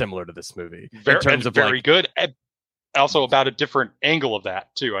very similar to this movie. Very good. And also about a different angle of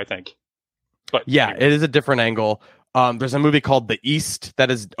that, too, I think. But yeah, anyway. It is a different angle. There's a movie called The East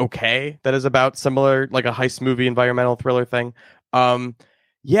that is okay, that is about similar, like a heist movie, environmental thriller thing.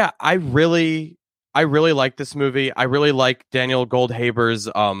 Yeah, I really like this movie. I really like Daniel Goldhaber's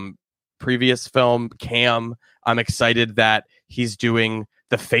previous film, Cam. I'm excited that he's doing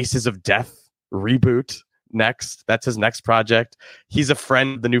the Faces of Death reboot next. That's his next project. He's a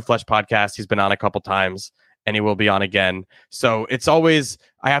friend of the New Flesh podcast. He's been on a couple times, and he will be on again. So it's always,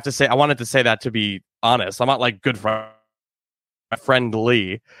 I have to say, I wanted to say that to be honest. I'm not like good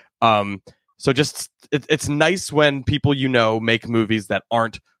friendly. So just, it's nice when people make movies that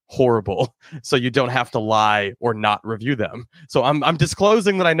aren't horrible, so you don't have to lie or not review them. So I'm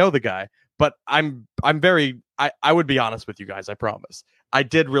disclosing that I know the guy, but I would be honest with you guys. I promise. I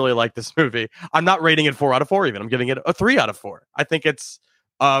did really like this movie. I'm not rating it 4 out of 4 even. I'm giving it a 3 out of 4. I think it's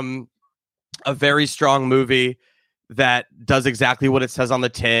a very strong movie that does exactly what it says on the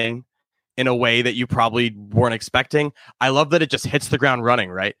tin in a way that you probably weren't expecting. I love that it just hits the ground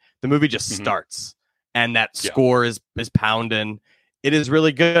running, right? The movie just starts and that score is pounding. It is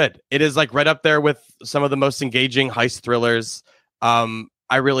really good. It is like right up there with some of the most engaging heist thrillers.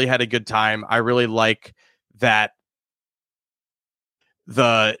 I really had a good time. I really like that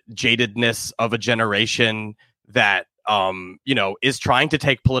the jadedness of a generation that is trying to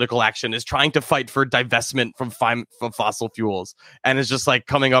take political action, is trying to fight for divestment from fossil fuels, and is just like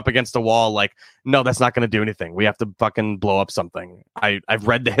coming up against a wall like, no, that's not going to do anything. We have to fucking blow up something. I've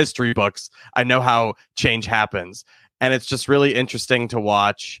read the history books. I know how change happens. And it's just really interesting to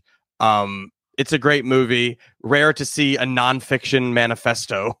watch. It's a great movie. Rare to see a nonfiction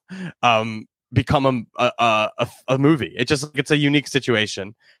manifesto become a movie. It's a unique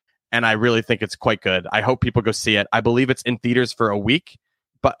situation. And I really think it's quite good. I hope people go see it. I believe it's in theaters for a week,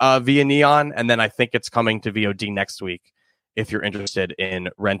 but via Neon, and then I think it's coming to VOD next week if you're interested in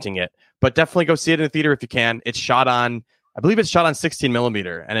renting it. But definitely go see it in the theater if you can. I believe it's shot on 16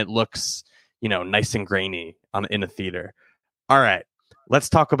 millimeter, and it looks, nice and grainy in a theater. All right, let's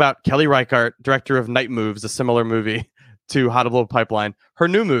talk about Kelly Reichardt, director of Night Moves, a similar movie to How to Blow Up a Pipeline. Her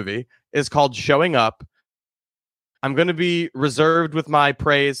new movie is called Showing Up. I'm going to be reserved with my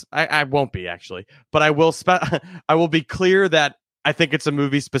praise. I won't be, actually, but I will be clear that I think it's a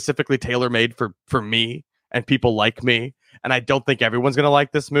movie specifically tailor-made for me and people like me, and I don't think everyone's going to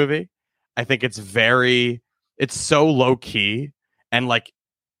like this movie. I think it's so low-key and like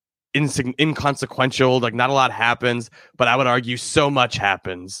inconsequential, like not a lot happens, but I would argue so much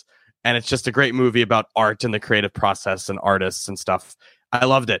happens, and it's just a great movie about art and the creative process and artists and stuff. I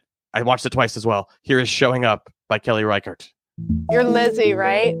loved it. I watched it twice as well. Here is Showing Up by Kelly Reichardt. You're Lizzie,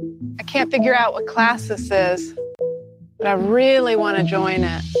 right? I can't figure out what class this is, but I really want to join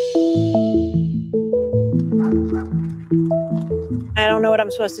it. I don't know what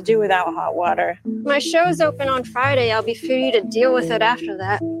I'm supposed to do without hot water. My show's open on Friday. I'll be free to deal with it after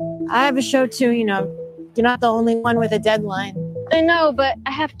that. I have a show too, You're not the only one with a deadline. I know, but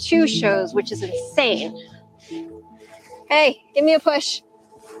I have 2 shows, which is insane. Hey, give me a push.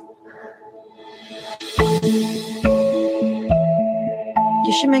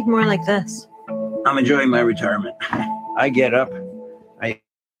 You should make more like this. I'm enjoying my retirement. I get up, I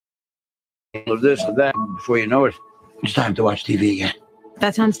of this or that, before you know it, it's time to watch TV again.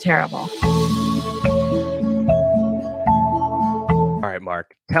 That sounds terrible. All right,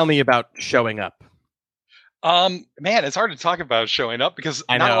 Mark, tell me about Showing Up. Man, it's hard to talk about Showing Up because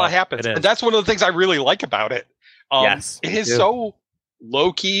I not know, a lot happens. And that's one of the things I really like about it. Yes, it is so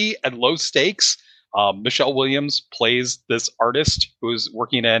low key and low stakes. Michelle Williams plays this artist who's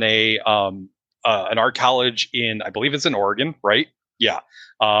working in an art college in, I believe it's in Oregon, right? Yeah.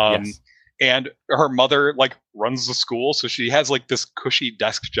 Yes. And her mother runs the school, so she has this cushy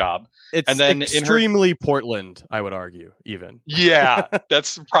desk job. It's and then extremely Portland, I would argue, even. Yeah,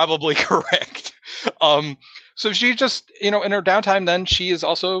 that's probably correct. So she just, in her downtime, then she is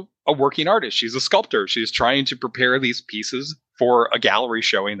also a working artist. She's a sculptor. She's trying to prepare these pieces for a gallery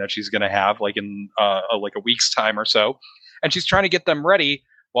showing that she's going to have in a week's time or so. And she's trying to get them ready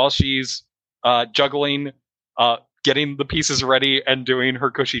while she's juggling getting the pieces ready and doing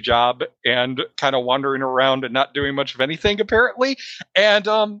her cushy job and kind of wandering around and not doing much of anything, apparently. And,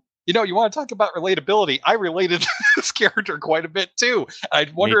 you want to talk about relatability. I related to this character quite a bit, too. I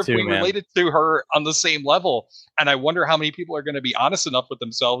wonder if we related to her on the same level. And I wonder how many people are going to be honest enough with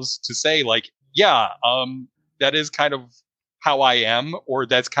themselves to say, that is kind of how I am, or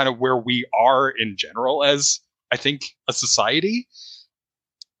that's kind of where we are in general as, I think, a society.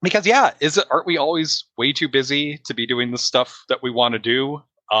 Because aren't we always way too busy to be doing the stuff that we want to do?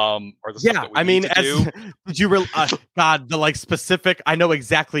 Or the stuff that we need to do? Did you God, the specific, I know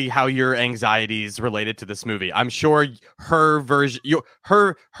exactly how your anxieties related to this movie. I'm sure her version,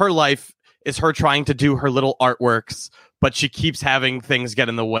 her life is her trying to do her little artworks, but she keeps having things get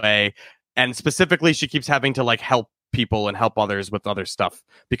in the way. And specifically, she keeps having to help people and help others with other stuff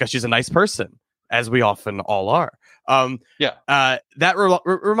because she's a nice person, as we often all are. That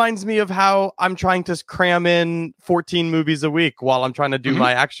reminds me of how I'm trying to cram in 14 movies a week while I'm trying to do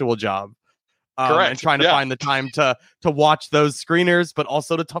my actual job. Correct. And trying to find the time to watch those screeners, but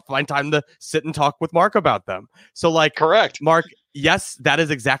also to find time to sit and talk with Mark about them. So correct, Mark. Yes, that is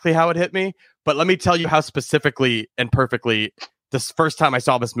exactly how it hit me. But let me tell you how specifically and perfectly this first time I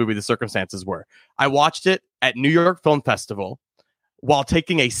saw this movie, the circumstances were. I watched it at New York Film Festival while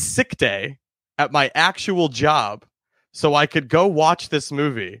taking a sick day at my actual job so I could go watch this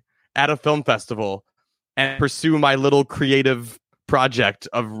movie at a film festival and pursue my little creative project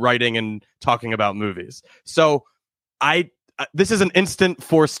of writing and talking about movies. So this is an instant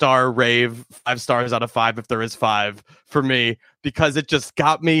 4-star rave, 5 stars out of 5 if there is 5 for me, because it just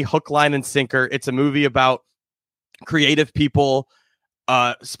got me hook, line, and sinker. It's a movie about creative people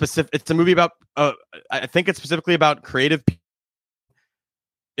It's a movie about I think it's specifically about creative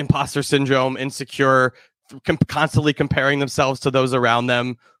imposter syndrome, insecure, constantly comparing themselves to those around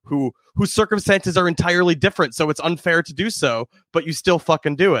them whose circumstances are entirely different, so it's unfair to do so, but you still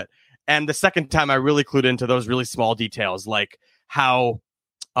fucking do it. And the second time I really clued into those really small details, like how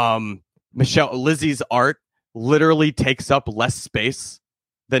Lizzie's art literally takes up less space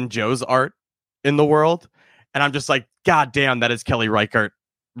than Joe's art in the world. And I'm just like, God damn, that is Kelly Reichardt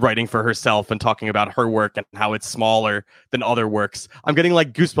writing for herself and talking about her work and how it's smaller than other works. I'm getting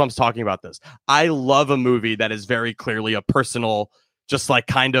like goosebumps talking about this. I love a movie that is very clearly a personal, just like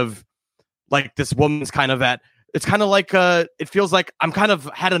kind of like this woman's kind of at, it's kind of like it feels like I'm kind of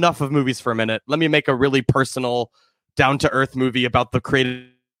had enough of movies for a minute. Let me make a really personal, down to earth movie about the creative,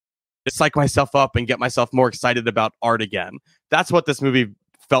 psych myself up and get myself more excited about art again. That's what this movie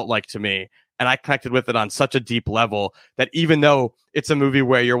felt like to me. And I connected with it on such a deep level that even though it's a movie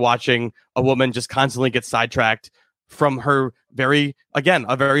where you're watching a woman just constantly get sidetracked from her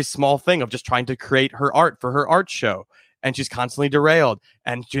a very small thing of just trying to create her art for her art show. And she's constantly derailed,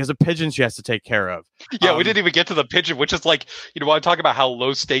 and she has a pigeon she has to take care of. Yeah, we didn't even get to the pigeon, which is like, when I talk about how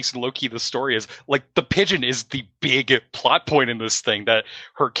low stakes and low key the story is, like the pigeon is the big plot point in this thing, that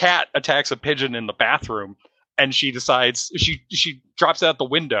her cat attacks a pigeon in the bathroom, and she decides, she drops it out the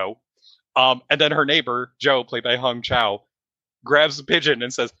window, and then her neighbor, Joe, played by Hung Chow, grabs the pigeon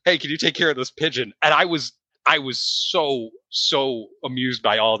and says, "Hey, can you take care of this pigeon?" And I was so amused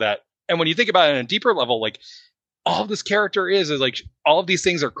by all that. And when you think about it on a deeper level, like, all this character is like all of these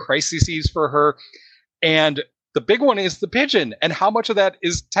things are crises for her, and the big one is the pigeon, and how much of that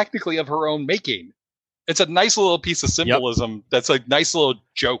is technically of her own making. It's a nice little piece of symbolism. Yep. That's a nice little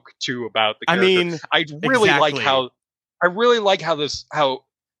joke too about the character. I mean, I really like how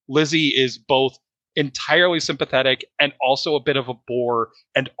Lizzie is both entirely sympathetic and also a bit of a bore,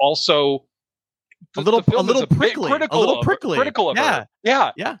 and also a little prickly, critical of her.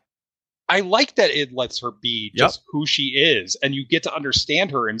 Yeah. I like that it lets her be just who she is, and you get to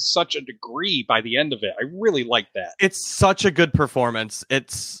understand her in such a degree by the end of it. I really like that. It's such a good performance.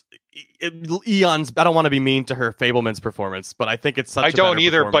 Eon's. I don't want to be mean to her Fableman's performance, but I think it's such. I don't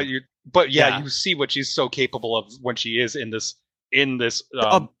either, but you see what she's so capable of when she is in this this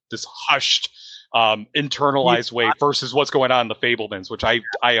hushed, internalized way versus what's going on in the Fablemans, which I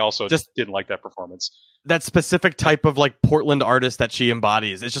also just didn't like that performance. That specific type of like Portland artist that she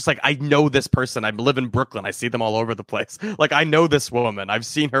embodies. It's just like, I know this person. I live in Brooklyn. I see them all over the place. Like, I know this woman. I've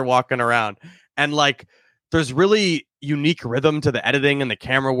seen her walking around, and like, there's really unique rhythm to the editing and the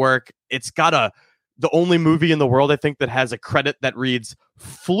camera work. It's got the only movie in the world, I think, that has a credit that reads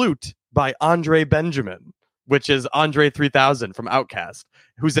Flute by Andre Benjamin, which is Andre 3000 from Outkast,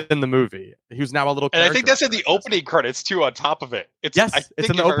 who's in the movie, who's now a little character. And I think that's in the opening credits too, on top of it. It's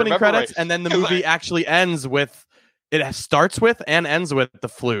in the opening credits, and then the movie actually ends with, it starts with and ends with the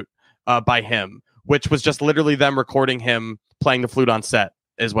flute by him, which was just literally them recording him playing the flute on set,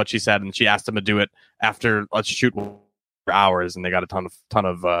 is what she said, and she asked him to do it after a shoot for hours, and they got a ton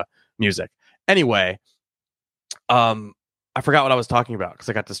of music. Anyway, I forgot what I was talking about because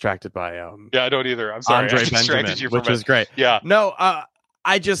I got distracted by I don't either. I'm sorry. Andre Benjamin, which was great. Yeah. No, I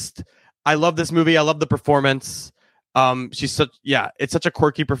love this movie. I love the performance. It's such a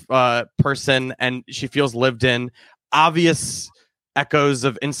quirky person, and she feels lived in. Obvious echoes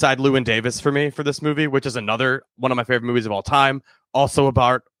of Inside Llewyn Davis for me for this movie, which is another one of my favorite movies of all time. Also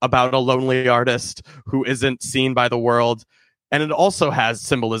about a lonely artist who isn't seen by the world, and it also has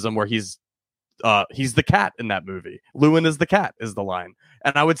symbolism where he's the cat in that movie. Llewyn is the cat is the line.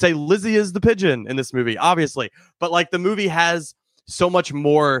 And I would say Lizzie is the pigeon in this movie, obviously. But like, the movie has so much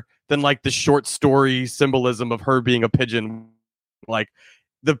more than like the short story symbolism of her being a pigeon. Like,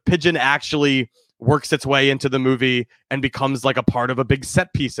 the pigeon actually works its way into the movie and becomes like a part of a big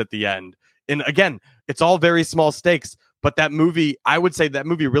set piece at the end. And again, it's all very small stakes, but that movie, I would say that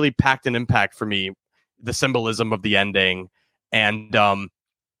movie really packed an impact for me. The symbolism of the ending, and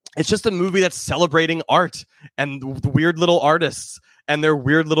it's just a movie that's celebrating art and the weird little artists and their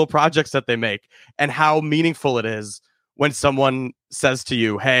weird little projects that they make, and how meaningful it is when someone says to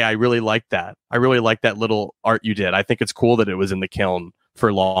you, "Hey, I really like that. I really like that little art you did. I think it's cool that it was in the kiln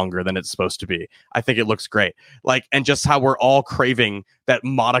for longer than it's supposed to be. I think it looks great." Like, and just how we're all craving that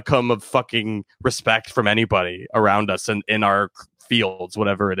modicum of fucking respect from anybody around us and in our fields,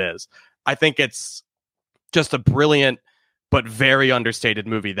 whatever it is. I think it's just a brilliant but very understated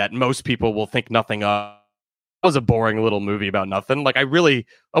movie that most people will think nothing of. It was a boring little movie about nothing. Like, I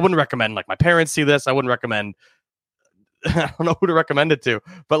wouldn't recommend like my parents see this. I wouldn't recommend I don't know who to recommend it to,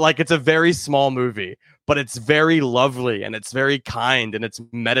 but like it's a very small movie, but it's very lovely and it's very kind and it's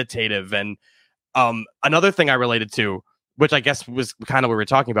meditative. And another thing I related to, which I guess was kind of what we were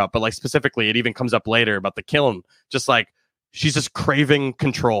talking about, but like specifically, it even comes up later about the kiln. Just like she's just craving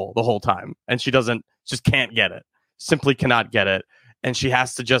control the whole time, and she just can't get it, simply cannot get it, and she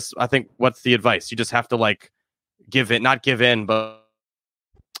has to just. I think what's the advice? You just have to like not give in, but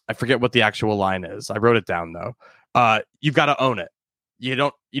I forget what the actual line is. I wrote it down though. You've got to own it.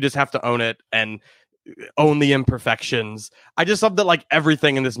 You just have to own it and own the imperfections. I just love that like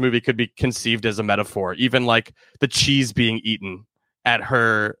everything in this movie could be conceived as a metaphor, even like the cheese being eaten at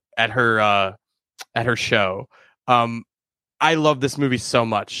her show. I love this movie so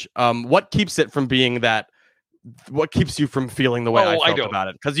much. What keeps it from being that? What keeps you from feeling the way I felt about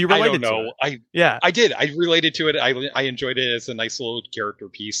it? Because you related to it. I did. I related to it. I enjoyed it as a nice little character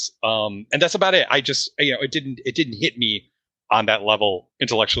piece. And that's about it. I just, it didn't hit me on that level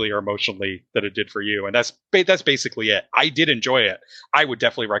intellectually or emotionally that it did for you. And that's basically it. I did enjoy it. I would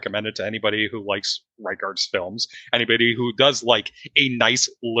definitely recommend it to anybody who likes Reichardt films. Anybody who does like a nice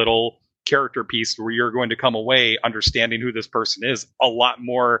little character piece where you're going to come away understanding who this person is a lot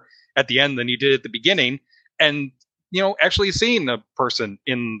more at the end than you did at the beginning. And, actually seeing the person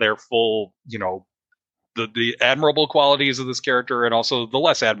in their full, the admirable qualities of this character and also the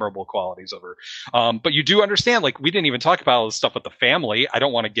less admirable qualities of her. But you do understand, like, we didn't even talk about all the stuff with the family. I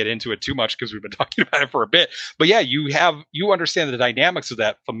don't want to get into it too much because we've been talking about it for a bit. But yeah, you understand the dynamics of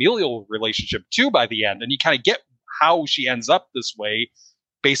that familial relationship too by the end. And you kind of get how she ends up this way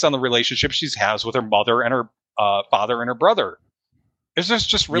based on the relationship she has with her mother and her father and her brother. It's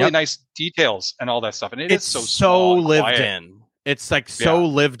just really nice details and all that stuff. And it's so small, lived quiet. In. It's like so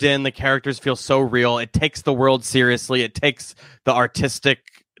lived in. The characters feel so real. It takes the world seriously. It takes the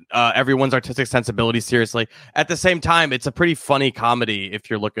everyone's artistic sensibility seriously. At the same time, it's a pretty funny comedy if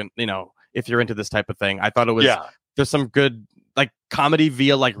you're looking, if you're into this type of thing. I thought it was, there's some good like comedy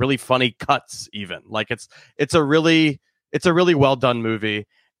via like really funny cuts even. Like it's a really well done movie.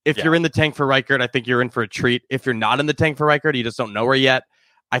 If you're in the tank for Reichardt, I think you're in for a treat. If you're not in the tank for Reichardt, you just don't know her yet.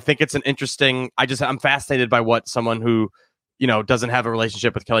 I think it's an interesting. I'm fascinated by what someone who, doesn't have a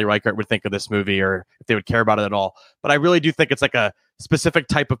relationship with Kelly Reichardt would think of this movie, or if they would care about it at all. But I really do think it's like a specific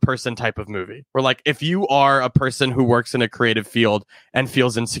type of person type of movie. Where like if you are a person who works in a creative field and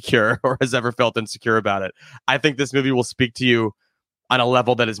feels insecure or has ever felt insecure about it, I think this movie will speak to you on a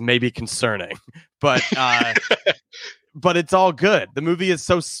level that is maybe concerning. But but it's all good. The movie is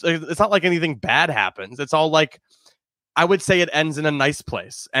it's not like anything bad happens. It's all like, I would say it ends in a nice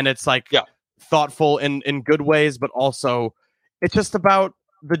place. And it's like thoughtful in good ways, but also it's just about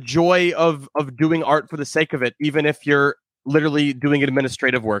the joy of doing art for the sake of it, even if you're literally doing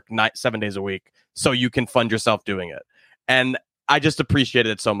administrative work 7 days a week, so you can fund yourself doing it. And I just appreciated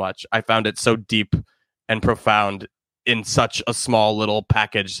it so much. I found it so deep and profound in such a small little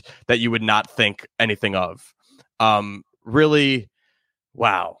package that you would not think anything of. Really,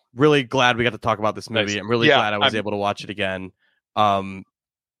 wow. Really glad we got to talk about this movie. I'm really glad I was able to watch it again.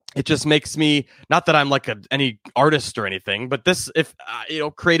 It just makes me, not that I'm like any artist or anything, but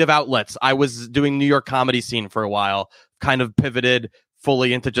creative outlets. I was doing New York comedy scene for a while, kind of pivoted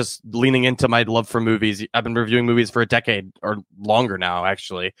fully into just leaning into my love for movies. I've been reviewing movies for a decade or longer now,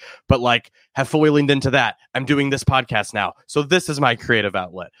 actually, but like have fully leaned into that. I'm doing this podcast now. So this is my creative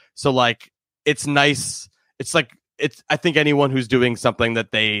outlet. So like, it's nice. It's like, I think anyone who's doing something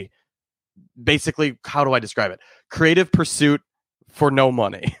that they basically, how do I describe it? Creative pursuit for no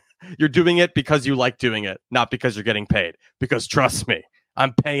money. You're doing it because you like doing it, not because you're getting paid. Because trust me,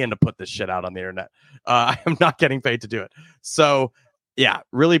 I'm paying to put this shit out on the internet. I am not getting paid to do it. So yeah,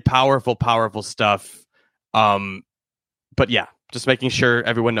 really powerful stuff. But yeah, just making sure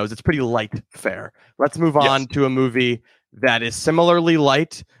everyone knows it's pretty light fare. Let's move on to a movie that is similarly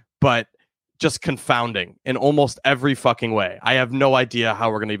light, but just confounding in almost every fucking way. I have no idea how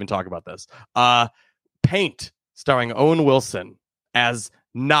we're going to even talk about this. Paint, starring Owen Wilson as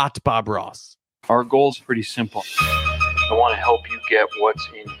not Bob Ross. Our goal is pretty simple. I want to help you get what's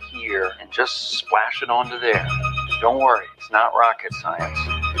in here and just splash it onto there. Don't worry, it's not rocket science.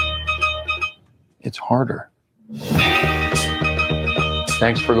 It's harder.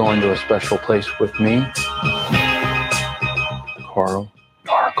 Thanks for going to a special place with me, Carl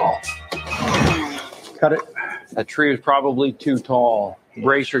Nargle. Cut it. That tree is probably too tall.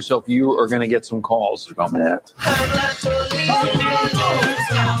 Brace yourself. You are going to get some calls from that.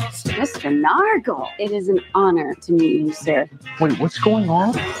 Mr. Nargle, it is an honor to meet you, sir. Wait, what's going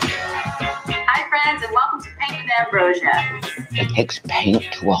on? Hi, friends, and welcome to Paint with Ambrosia. It takes paint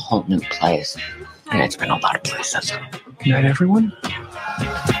to a whole new place. And it's been a lot of places. Good night, everyone.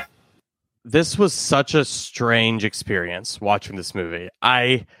 This was such a strange experience watching this movie.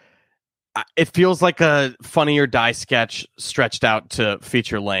 It feels like a Funny or Die sketch stretched out to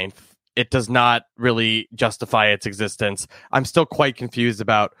feature length. It does not really justify its existence. I'm still quite confused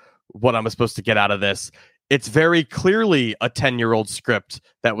about what I'm supposed to get out of this. It's very clearly a 10-year-old script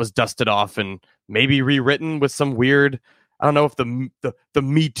that was dusted off and maybe rewritten with some weird, I don't know if the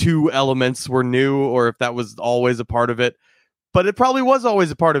Me Too elements were new or if that was always a part of it, but it probably was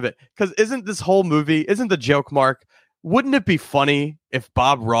always a part of it. Because isn't the joke, Mark, wouldn't it be funny if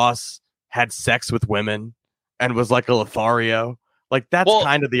Bob Ross had sex with women and was like a Lothario? Like, that's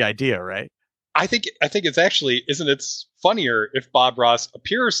kind of the idea, right? I think it's actually, isn't it funnier if Bob Ross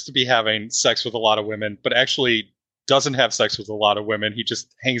appears to be having sex with a lot of women, but actually doesn't have sex with a lot of women. He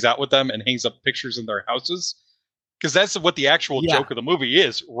just hangs out with them and hangs up pictures in their houses. Because that's what the actual joke of the movie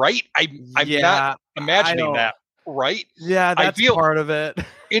is, right? I'm not imagining that, right? Yeah, that's part of it.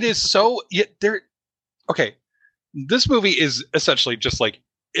 It is so... Okay, this movie is essentially just like,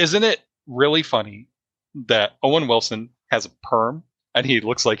 isn't it really funny that Owen Wilson has a perm and he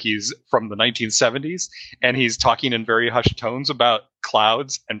looks like he's from the 1970s and he's talking in very hushed tones about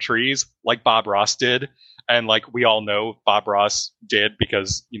clouds and trees like Bob Ross did, and like we all know Bob Ross did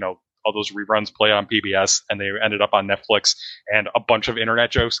because, you know, all those reruns play on PBS and they ended up on Netflix and a bunch of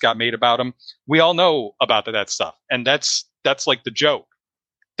internet jokes got made about him. We all know about that stuff, and that's like the joke.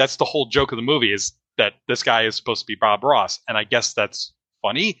 That's the whole joke of the movie, is that this guy is supposed to be Bob Ross, and I guess that's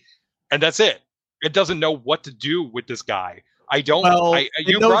funny, and that's it. It doesn't know what to do with this guy. I don't.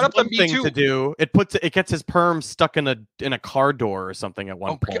 You brought up the Me Too. To do. It gets his perm stuck in a car door or something at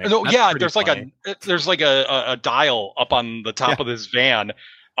one point. No, yeah, there's funny. like a dial up on the top of this van.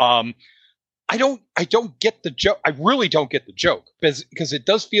 I don't get the joke. I really don't get the joke because it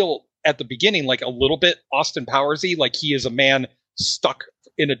does feel at the beginning like a little bit Austin Powers-y, like he is a man stuck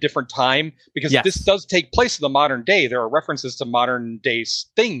in a different time, because this does take place in the modern day. There are references to modern day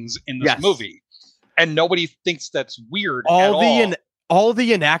things in this movie, and nobody thinks that's weird at all. All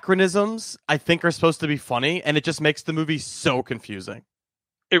the anachronisms, I think, are supposed to be funny, and it just makes the movie so confusing.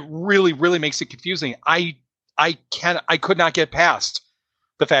 It really, really makes it confusing. I could not get past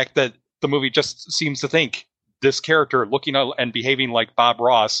the fact that the movie just seems to think this character looking and behaving like Bob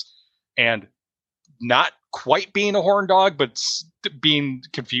Ross and not quite being a horn dog, but being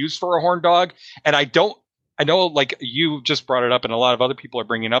confused for a horn dog. And I know, like, you just brought it up and a lot of other people are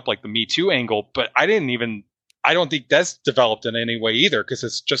bringing up like the Me Too angle, but I don't think that's developed in any way either. Cause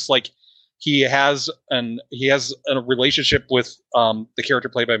it's just like, he has a relationship with the character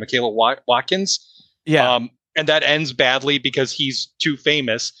played by Michaela Watkins. Yeah. And that ends badly because he's too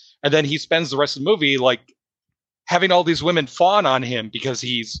famous. And then he spends the rest of the movie like having all these women fawn on him because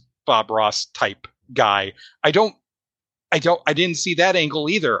he's Bob Ross type guy. I didn't see that angle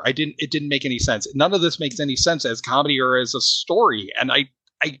either. It didn't make any sense. None of this makes any sense as comedy or as a story. And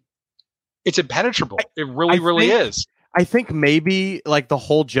it's impenetrable. It really is. I think maybe like the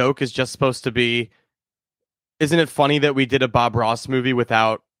whole joke is just supposed to be, isn't it funny that we did a Bob Ross movie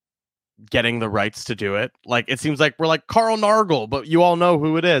without getting the rights to do it? Like, it seems like we're like Carl Nargle, but you all know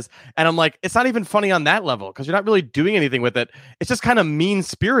who it is. And I'm like, it's not even funny on that level because you're not really doing anything with it. It's just kind of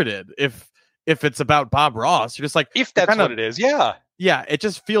mean-spirited if it's about Bob Ross. You're just like, if that's what it is. Yeah. Yeah, it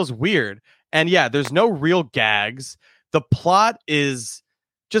just feels weird. And yeah, there's no real gags. The plot is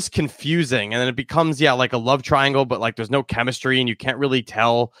just confusing, and then it becomes like a love triangle, but like there's no chemistry and you can't really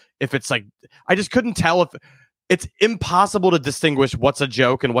tell if it's like, I just couldn't tell if it's impossible to distinguish what's a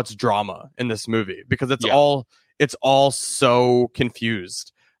joke and what's drama in this movie because it's all so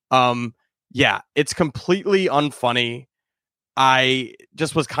confused. It's completely unfunny. I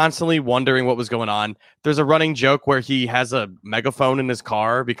just was constantly wondering what was going on. There's a running joke where he has a megaphone in his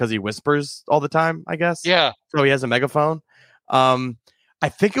car because he whispers all the time, I guess. Yeah. So he has a megaphone. I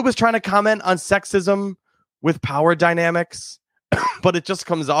think it was trying to comment on sexism with power dynamics, but it just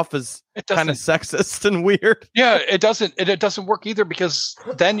comes off as kind of sexist and weird. Yeah, it doesn't work either, because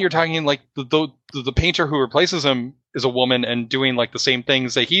then you're talking like the painter who replaces him is a woman and doing like the same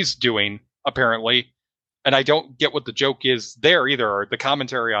things that he's doing apparently, and I don't get what the joke is there either, or the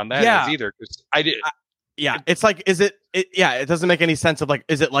commentary on that is either. It's like, it doesn't make any sense of like,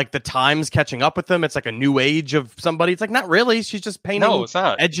 is it like the times catching up with them? It's like a new age of somebody. It's like, not really. She's just painting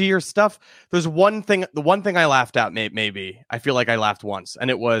edgier stuff. There's the one thing I laughed at, maybe. I feel like I laughed once, and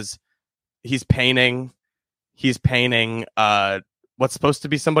it was he's painting what's supposed to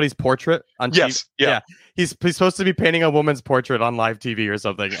be somebody's portrait on TV. Yeah. He's supposed to be painting a woman's portrait on live TV or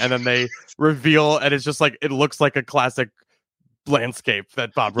something, and then they reveal, and it's just like, it looks like a classic landscape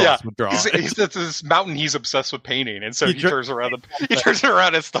that Bob Ross would draw. He's this mountain he's obsessed with painting, and so he turns around and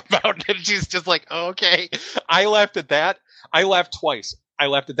it's the mountain, and she's just like, oh, okay. I laughed at that. I laughed twice. I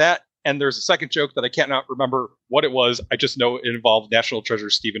laughed at that, and there's a second joke that I cannot remember what it was. I just know it involved National Treasure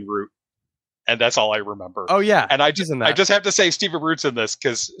Stephen Root, and that's all I remember. Oh yeah, and I just have to say Stephen Root's in this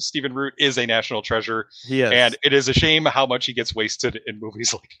because Stephen Root is a national treasure. He is, and it is a shame how much he gets wasted in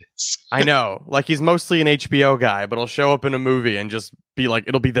movies like this. I know, like he's mostly an HBO guy, but he'll show up in a movie and just be like,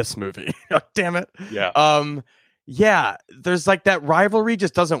 "It'll be this movie." Damn it. Yeah. Yeah. There's like that rivalry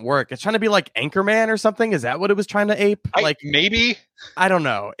just doesn't work. It's trying to be like Anchorman or something. Is that what it was trying to ape? Maybe. I don't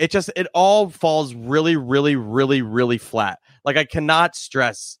know. It all falls really, really, really, really flat. Like I cannot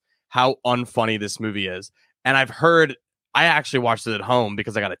stress how unfunny this movie is. And I actually watched it at home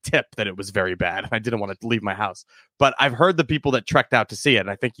because I got a tip that it was very bad and I didn't want to leave my house. But I've heard the people that trekked out to see it, and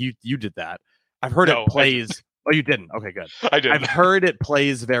I think you did that. I've heard it plays. Oh, you didn't? Okay, good. I did. I've heard it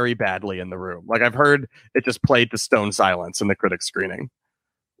plays very badly in the room. Like I've heard it just played to stone silence in the critic screening.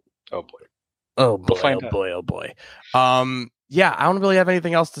 Oh boy. Oh boy. Oh boy. Yeah, I don't really have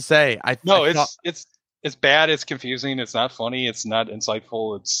anything else to say. It's bad. It's confusing. It's not funny. It's not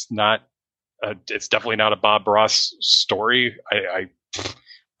insightful. It's not. It's definitely not a Bob Ross story. I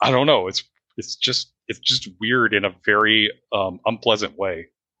don't know. It's just weird in a very unpleasant way.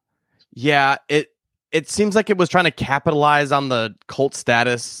 Yeah, it seems like it was trying to capitalize on the cult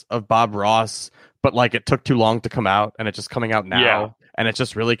status of Bob Ross, but like it took too long to come out, and it's just coming out now, and it's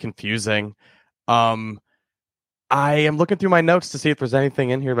just really confusing. I am looking through my notes to see if there's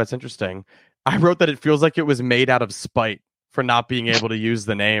anything in here that's interesting. I wrote that it feels like it was made out of spite for not being able to use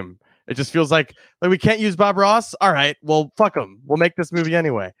the name. It just feels like we can't use Bob Ross. All right, well, fuck him. We'll make this movie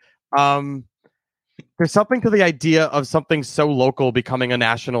anyway. There's something to the idea of something so local becoming a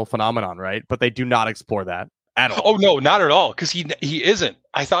national phenomenon, right? But they do not explore that at all. Oh no, not at all. Because he isn't.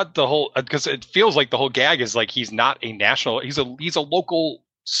 I thought because it feels like the whole gag is like he's not a national. He's a local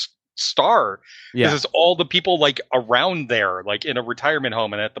star. Yeah, this is all the people like around there, like in a retirement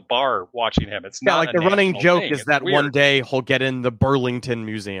home and at the bar watching him. It's not like the running joke is that one day he'll get in the Burlington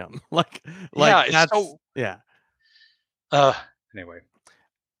Museum. Anyway.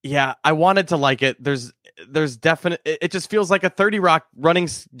 Yeah, I wanted to like it. There's definite. It just feels like a 30 Rock running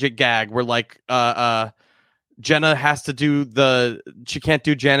gag where like Jenna has to do she can't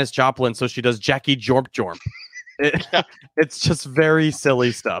do Janis Joplin, so she does Jackie Jorp Jorp. It's just very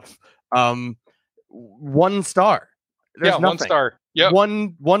silly stuff. 1 star. There's nothing. 1 star. Yeah,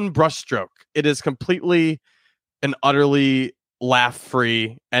 one brushstroke. It is completely and utterly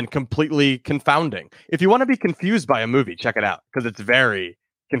laugh-free and completely confounding. If you want to be confused by a movie, check it out because it's very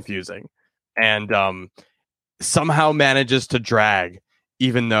confusing and somehow manages to drag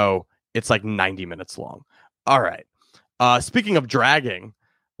even though it's like 90 minutes long. All right. Speaking of dragging,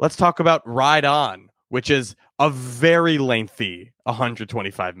 let's talk about Ride On, which is a very lengthy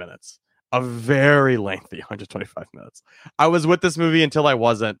 125 minutes. A very lengthy 125 minutes. I was with this movie until I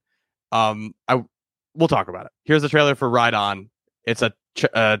wasn't. We'll talk about it. Here's the trailer for Ride On. It's a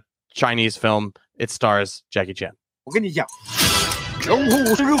Chinese film. It stars Jackie Chan. 我跟你讲，人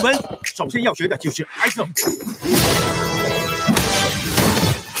物武士入门，首先要学的就是 ISO。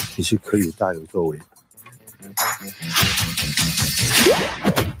你是可以大有作为。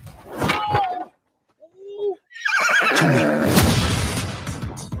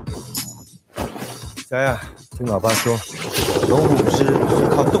小雅，听老爸说，人物武士是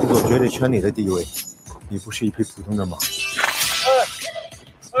靠动作决定圈里的地位，你不是一匹普通的马。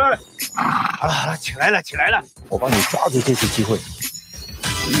好了好了，起来了起来了，我帮你抓住这次机会。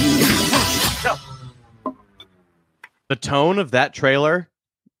The tone of that trailer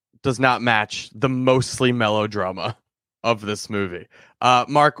does not match the mostly melodrama of this movie.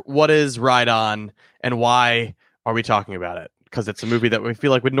 Mark, what is Ride On and why are we talking about it? Because it's a movie that we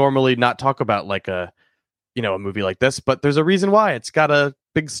feel like would normally not talk about like a movie like this, but there's a reason why. It's got a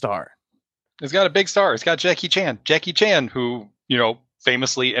big star. It's got a big star. It's got Jackie Chan. Jackie Chan, who,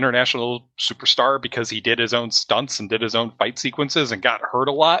 famously international superstar because he did his own stunts and did his own fight sequences and got hurt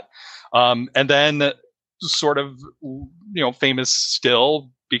a lot. And then sort of, famous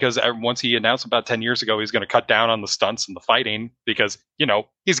still because once he announced about 10 years ago, he's going to cut down on the stunts and the fighting because,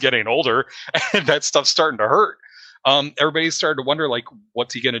 he's getting older and that stuff's starting to hurt. Everybody's started to wonder, like,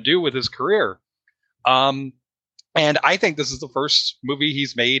 what's he going to do with his career? And I think this is the first movie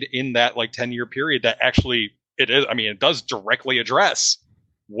he's made in that 10-year period that actually it does directly address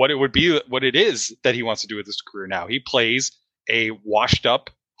what it is that he wants to do with his career now. He plays a washed up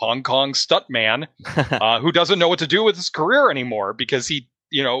Hong Kong stuntman who doesn't know what to do with his career anymore because he,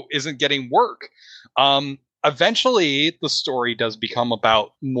 isn't getting work. eventually the story does become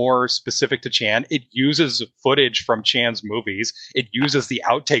about more specific to Chan. It uses footage from Chan's movies. It uses the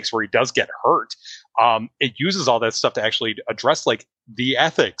outtakes where he does get hurt. It uses all that stuff to actually address like the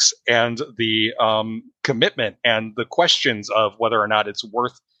ethics and the commitment and the questions of whether or not it's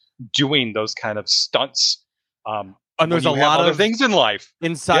worth doing those kind of stunts. And there's a lot of things in life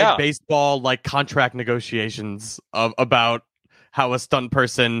inside baseball, like contract negotiations about how a stunt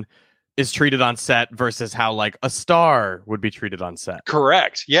person is treated on set versus how like a star would be treated on set.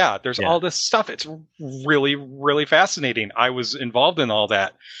 Correct. Yeah. There's all this stuff. It's really, really fascinating. I was involved in all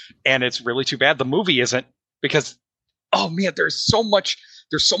that, and it's really too bad the movie isn't, because, oh man, there's so much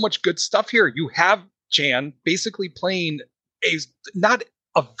good stuff here. You have Chan basically playing not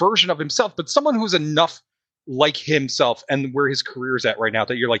a version of himself, but someone who's enough like himself and where his career is at right now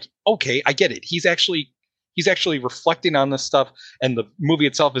that you're like, okay, I get it. He's actually reflecting on this stuff, and the movie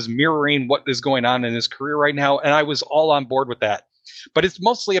itself is mirroring what is going on in his career right now. And I was all on board with that, but it's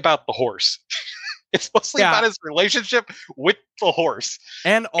mostly about the horse. It's mostly about his relationship with the horse.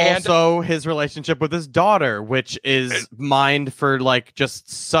 And also his relationship with his daughter, which is mined for like just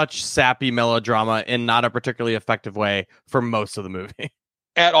such sappy melodrama in not a particularly effective way for most of the movie.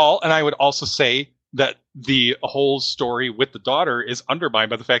 At all. And I would also say that the whole story with the daughter is undermined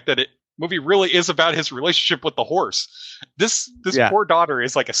by the fact that movie really is about his relationship with the horse. This poor daughter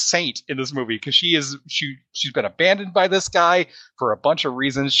is like a saint in this movie because she's been abandoned by this guy for a bunch of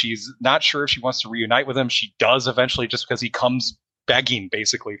reasons. She's not sure if she wants to reunite with him. She does eventually, just because he comes begging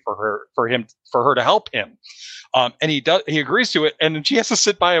basically for her to help him. And he agrees to it, and then she has to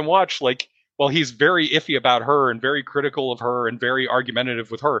sit by and watch like while he's very iffy about her and very critical of her and very argumentative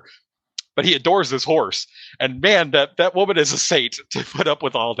with her. But he adores this horse. And man, that woman is a saint to put up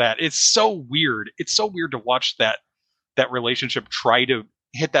with all that. It's so weird. It's so weird to watch that relationship try to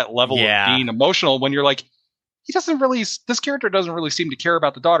hit that level of being emotional when you're like, this character doesn't really seem to care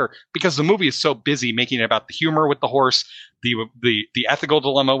about the daughter, because the movie is so busy making it about the humor with the horse, the ethical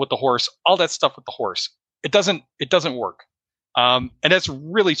dilemma with the horse, all that stuff with the horse. It doesn't work. And that's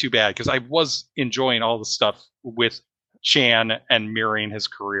really too bad, because I was enjoying all the stuff with Chan and mirroring his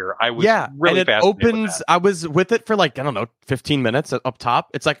career. I was really and it opens. I was with it for like, I don't know, 15 minutes up top.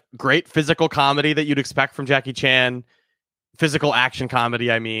 It's like great physical comedy that you'd expect from Jackie Chan, physical action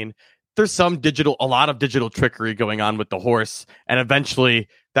comedy. I mean, there's a lot of digital trickery going on with the horse, and eventually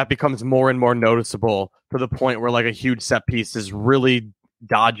that becomes more and more noticeable to the point where like a huge set piece is really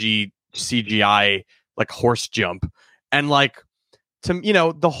dodgy CGI, like horse jump, and like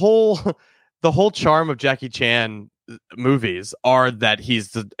the whole charm of Jackie Chan movies are that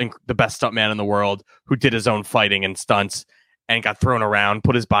he's the best stuntman in the world who did his own fighting and stunts and got thrown around,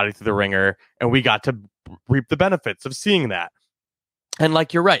 put his body through the ringer, and we got to reap the benefits of seeing that. And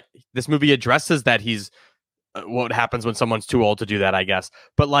like, you're right, this movie addresses that he's what happens when someone's too old to do that, I guess.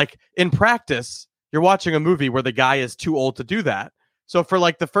 But like in practice, you're watching a movie where the guy is too old to do that. So for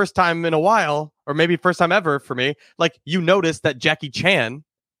like the first time in a while, or maybe first time ever for me, like you notice that Jackie Chan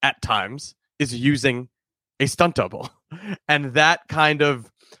at times is using a stunt double. And that kind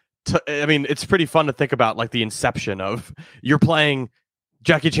of, I mean, it's pretty fun to think about, like the inception of you're playing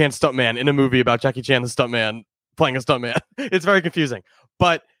Jackie Chan stuntman in a movie about Jackie Chan the stuntman playing a stuntman. It's very confusing,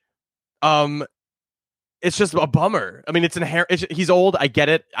 but it's just a bummer. I mean, it's inherent. He's old. I get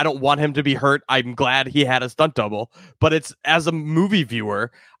it. I don't want him to be hurt. I'm glad he had a stunt double, but it's, as a movie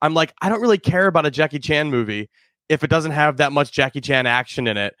viewer, I'm like, I don't really care about a Jackie Chan movie if it doesn't have that much Jackie Chan action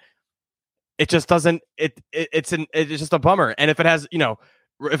in it. It just doesn't. It's just a bummer. And if it has,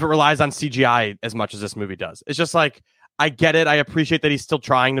 if it relies on CGI as much as this movie does, it's just like, I get it. I appreciate that he's still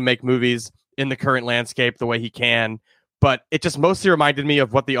trying to make movies in the current landscape the way he can, but it just mostly reminded me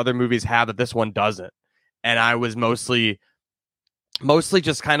of what the other movies have that this one doesn't. And I was mostly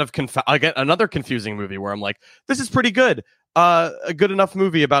just kind of again, another confusing movie where I'm like, this is pretty good. A good enough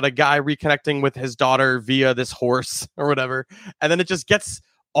movie about a guy reconnecting with his daughter via this horse or whatever. And then it just gets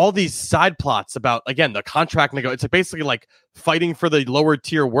all these side plots about, again, the contract it's basically like fighting for the lower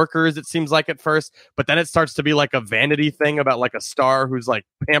tier workers, it seems like at first, but then it starts to be like a vanity thing about like a star who's like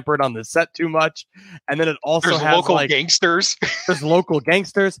pampered on the set too much. And then it also has local like gangsters. There's local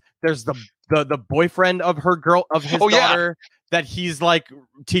gangsters. There's the boyfriend of his daughter that he's like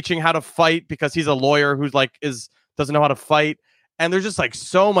teaching how to fight because he's a lawyer who's like doesn't know how to fight. And there's just like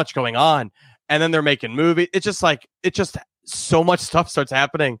so much going on. And then they're making movies. It's just so much stuff starts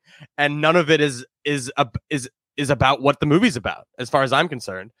happening, and none of it is about what the movie's about, as far as I'm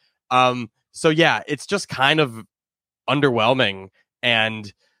concerned. So yeah, it's just kind of underwhelming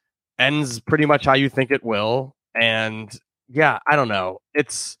and ends pretty much how you think it will. And yeah, I don't know.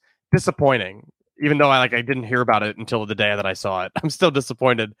 It's disappointing. even though I didn't hear about it until the day that I saw it. I'm still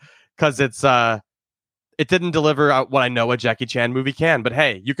disappointed because it didn't deliver out what I know a Jackie Chan movie can. But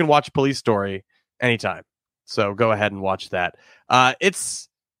hey, you can watch Police Story anytime, so go ahead and watch that. It's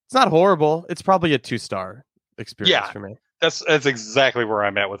not horrible. It's probably a 2-star experience for me. That's exactly where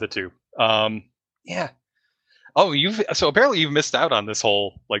I'm at with it too. Yeah. Oh, apparently you've missed out on this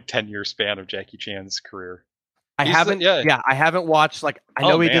whole 10-year span of Jackie Chan's career. I haven't watched I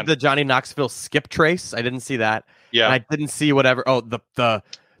know he did the Johnny Knoxville Skip Trace. I didn't see that. Yeah. And I didn't see whatever. Oh,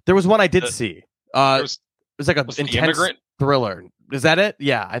 there was one I did see. It was like an intense thriller. Is that it?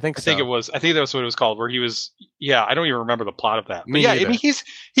 Yeah, I think so. I think it was. I think that's what it was called. Where he was. Yeah, I don't even remember the plot of that. But Me yeah, neither. I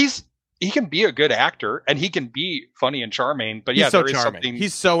mean, he can be a good actor and he can be funny and charming. But He's yeah, so there is charming. something.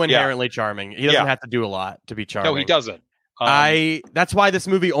 He's so inherently charming. He doesn't have to do a lot to be charming. No, he doesn't. That's why this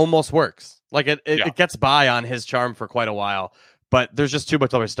movie almost works. It gets by on his charm for quite a while, but there's just too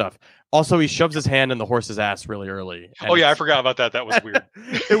much other stuff. Also, he shoves his hand in the horse's ass really early. Oh yeah, I forgot about that. That was weird.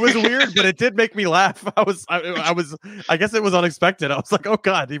 It was weird, but it did make me laugh. I guess it was unexpected. I was like, oh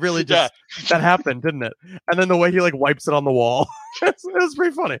god, he really just that happened, didn't it? And then the way he wipes it on the wall, it was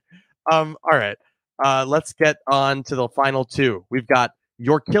pretty funny. All right, let's get on to the final two. We've got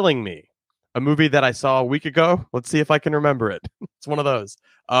You're Killing Me, a movie that I saw a week ago. Let's see if I can remember it. It's one of those.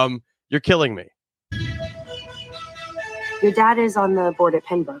 You're Killing Me. Your dad is on the board at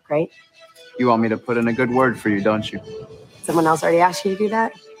Pembroke, right? You want me to put in a good word for you, don't you? Someone else already asked you to do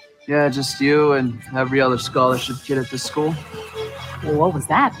that? Yeah, just you and every other scholarship kid at this school. Well, what was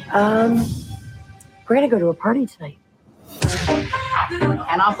that? We're gonna go to a party tonight.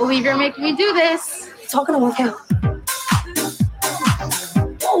 Cannot believe you're making me do this. It's all gonna work out.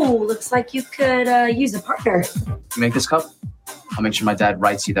 Oh, looks like you could use a partner. You make this cup? I'll make sure my dad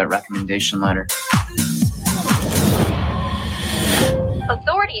writes you that recommendation letter.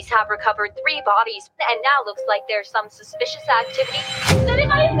 Authorities have recovered 3 bodies, and now looks like there's some suspicious activity. Did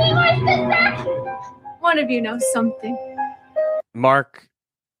anybody see my sister? One of you knows something. Mark,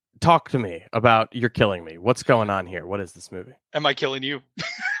 talk to me about You're Killing Me. What's going on here? What is this movie? Am I killing you?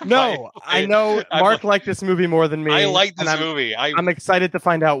 No, I know Mark liked this movie more than me. I like this movie. I'm excited to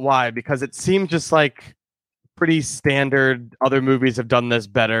find out why, because it seemed just like pretty standard. Other movies have done this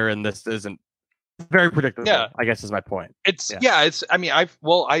better, and this isn't. Very predictable. Yeah, I guess is my point. It's. I mean, I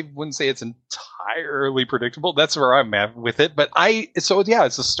wouldn't say it's entirely predictable. That's where I'm at with it. But it's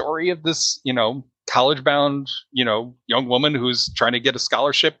a story of this, college-bound, young woman who's trying to get a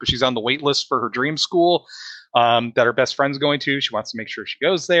scholarship. She's on the wait list for her dream school that her best friend's going to. She wants to make sure she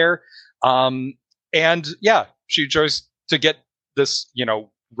goes there. And yeah, she tries to get this,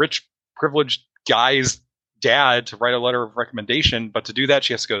 rich, privileged guy's dad to write a letter of recommendation, but to do that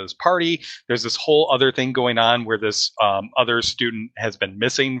she has to go to this party. There's this whole other thing going on where this other student has been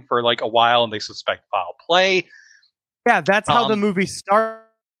missing for a while and they suspect foul play. Yeah, that's how the movie starts.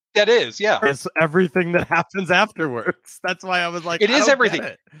 That is, yeah. It's everything that happens afterwards. That's why I was like, it is everything.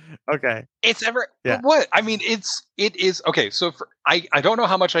 Okay. It's what? I mean, it is okay. So I don't know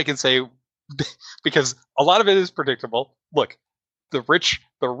how much I can say because a lot of it is predictable. Look, the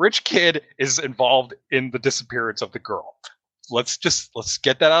rich kid is involved in the disappearance of the girl. Let's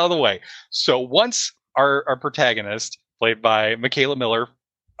get that out of the way. So once our protagonist, played by McKaylee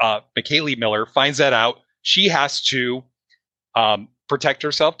Miller, finds that out, she has to protect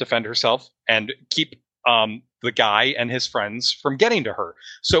herself, defend herself, and keep the guy and his friends from getting to her.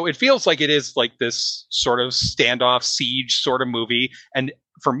 So it feels like it is like this sort of standoff siege sort of movie. And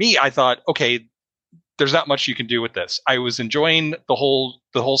for me, I thought, okay, there's not much you can do with this. I was enjoying the whole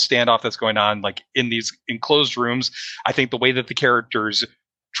standoff that's going on, in these enclosed rooms. I think the way that the characters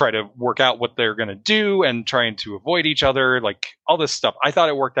try to work out what they're going to do and trying to avoid each other, all this stuff, I thought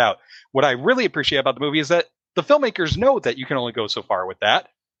it worked out. What I really appreciate about the movie is that the filmmakers know that you can only go so far with that.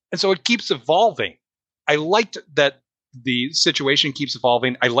 And so it keeps evolving. I liked that the situation keeps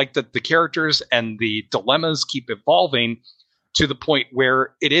evolving. I like that the characters and the dilemmas keep evolving to the point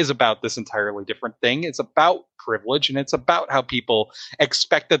where it is about this entirely different thing. It's about privilege, and it's about how people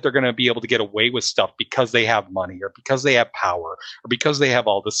expect that they're going to be able to get away with stuff because they have money or because they have power or because they have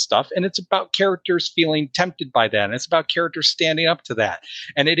all this stuff. And it's about characters feeling tempted by that. And it's about characters standing up to that.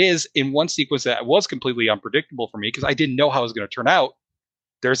 And it is in one sequence that was completely unpredictable for me because I didn't know how it was going to turn out.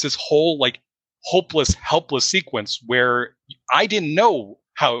 There's this whole hopeless, helpless sequence where I didn't know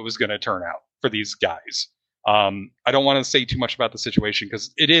how it was going to turn out for these guys. I don't want to say too much about the situation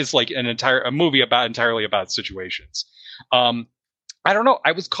because it is a movie entirely about situations. I don't know.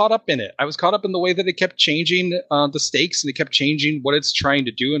 I was caught up in it. I was caught up in the way that it kept changing the stakes, and it kept changing what it's trying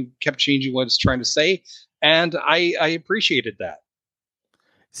to do and kept changing what it's trying to say. And I appreciated that.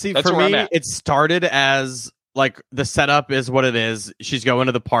 See, That's for where I'm me, at. it started as like the setup is what it is. She's going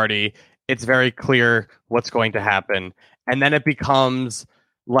to the party. It's very clear what's going to happen. And then it becomes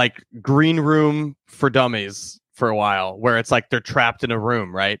like Green Room for Dummies for a while, where it's like they're trapped in a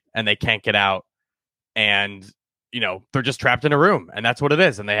room, right? And they can't get out. And, they're just trapped in a room. And that's what it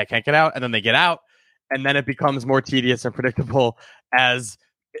is. And they can't get out. And then they get out. And then it becomes more tedious and predictable as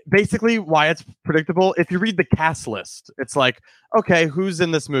basically why it's predictable. If you read the cast list, it's like, okay, who's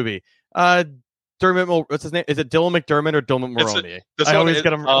in this movie? What's his name? Is it Dylan McDermott or Dylan Mulroney? This one is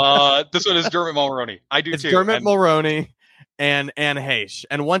Dermot Mulroney. I do it's too. Dermot Mulroney and Anne Heche.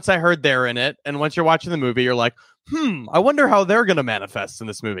 And once I heard they're in it, and once you're watching the movie, you're like, I wonder how they're going to manifest in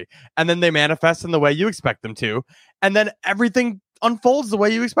this movie. And then they manifest in the way you expect them to. And then everything unfolds the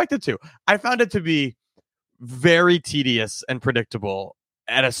way you expect it to. I found it to be very tedious and predictable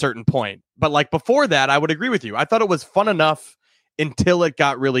at a certain point. But like before that, I would agree with you. I thought it was fun enough until it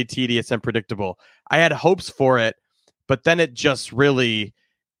got really tedious and predictable. I had hopes for it, but then it just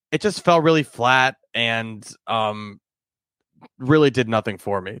fell really flat and really did nothing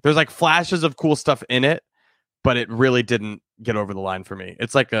for me. There's like flashes of cool stuff in it, but it really didn't get over the line for me.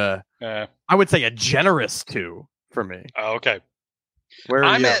 It's like I would say a generous 2 for me. Oh, okay. Where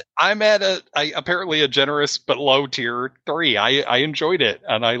are you? I'm at apparently a generous but low tier 3. I enjoyed it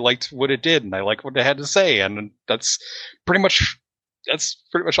and I liked what it did and I liked what it had to say, and that's pretty much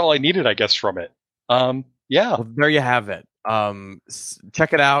all I needed, I guess, from it. Yeah. Well, there you have it.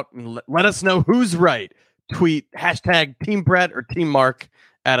 Check it out and let us know who's right. Tweet #Team Brett or Team Mark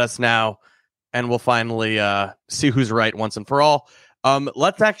at us now, and we'll finally see who's right once and for all.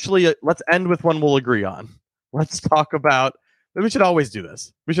 Let's end with one we'll agree on. Let's talk about. We should always do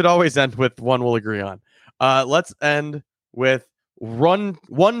this. We should always end with one we'll agree on. Let's end with One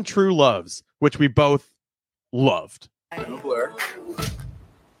True Loves, which we both loved. Blair,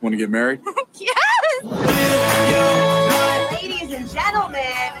 want to get married? Yes! Ladies and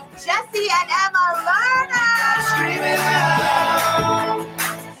gentlemen, Jesse and Emma Lerner!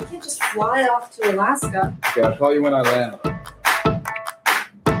 You can just fly off to Alaska. Okay, I'll call you when I land.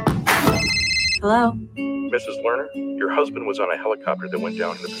 Hello? Mrs. Lerner, your husband was on a helicopter that went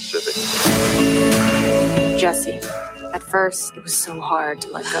down in the Pacific. Jesse, at first it was so hard to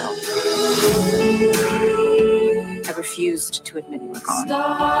let go. I refused to admit you were gone.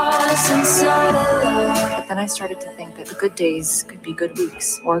 But then I started to think that the good days could be good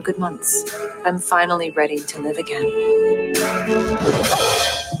weeks or good months. I'm finally ready to live again.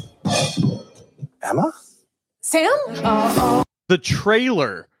 Emma? Sam? The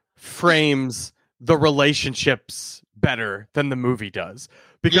trailer frames the relationships better than the movie does,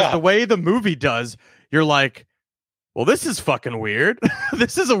 because the way the movie does, you're like, well, this is fucking weird.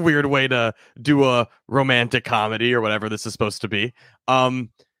 This is a weird way to do a romantic comedy or whatever this is supposed to be.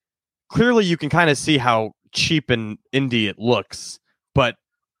 Clearly you can kind of see how cheap and indie it looks, but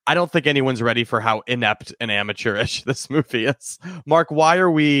I don't think anyone's ready for how inept and amateurish this movie is. Mark, why are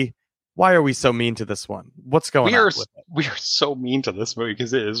we so mean to this one? What's going on with it? We are so mean to this movie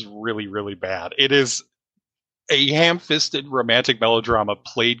because it is really, really bad. It is a ham-fisted romantic melodrama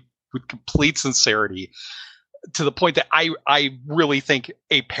played with complete sincerity, to the point that I really think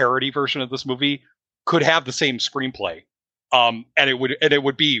a parody version of this movie could have the same screenplay. And it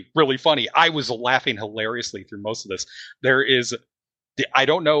would be really funny. I was laughing hilariously through most of this. I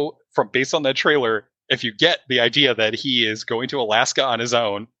don't know, based on that trailer, if you get the idea that he is going to Alaska on his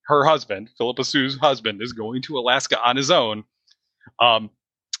own. Her husband, Philippa Sue's husband, is going to Alaska on his own, and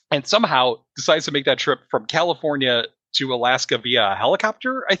somehow decides to make that trip from California to Alaska via a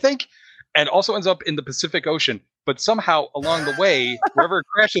helicopter, I think, and also ends up in the Pacific Ocean. But somehow along the way, wherever it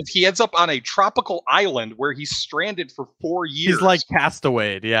crashes, he ends up on a tropical island where he's stranded for 4 years. He's like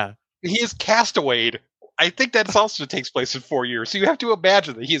castawayed, yeah. He is castawayed. I think that also takes place in 4 years. So you have to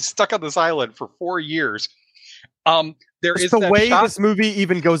imagine that he is stuck on this island for 4 years. There is the way this movie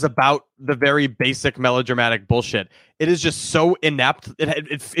even goes about the very basic melodramatic bullshit. It is just so inept.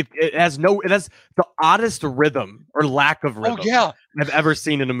 It has the oddest rhythm or lack of rhythm I've ever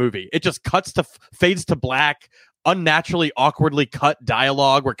seen in a movie. It just fades to black, unnaturally awkwardly cut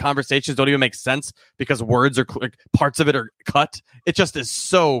dialogue where conversations don't even make sense because words are parts of it are cut. It just is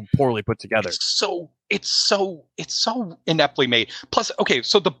so poorly put together. It's so ineptly made. Plus, okay,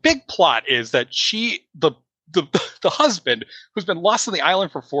 so the big plot is that the husband, who's been lost on the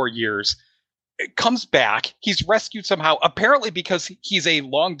island for 4 years, comes back. He's rescued somehow, apparently because he's a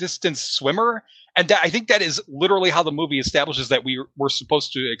long distance swimmer. And I think that is literally how the movie establishes that we're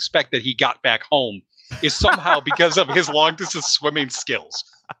supposed to expect that he got back home, is somehow because of his long distance swimming skills.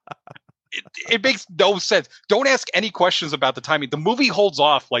 It makes no sense. Don't ask any questions about the timing. The movie holds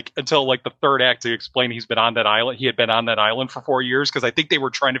off like until like the third act to explain he's been on that island. He had been on that island for 4 years because I think they were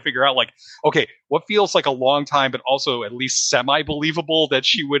trying to figure out like, okay, what feels like a long time, but also at least semi-believable that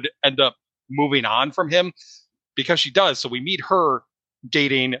she would end up moving on from him, because she does. So we meet her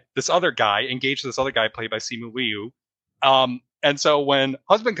dating this other guy, engaged to this other guy played by Simu Liu. And so when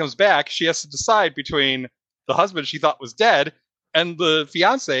husband comes back, she has to decide between the husband she thought was dead and the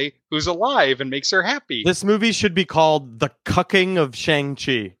fiance who's alive and makes her happy. This movie should be called The Cucking of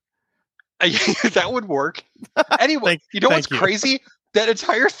Shang-Chi. That would work. Anyway, you know what's crazy? That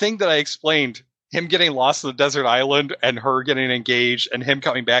entire thing that I explained, him getting lost in the desert island and her getting engaged and him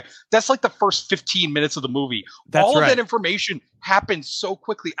coming back, that's like the first 15 minutes of the movie. All of that information happened so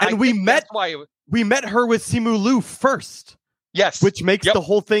quickly. And we met her with Simu Liu first. Yes. Which makes the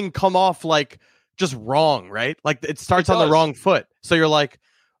whole thing come off like just wrong, right? Like it starts on the wrong foot. So you're like,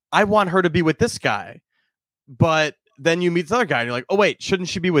 I want her to be with this guy. But then you meet the other guy and you're like, oh wait, shouldn't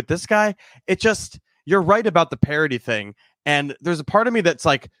she be with this guy? It just, you're right about the parody thing. And there's a part of me that's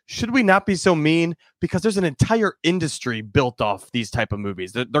like, should we not be so mean? Because there's an entire industry built off these type of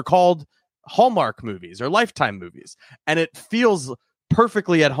movies. They're called Hallmark movies or Lifetime movies. And it feels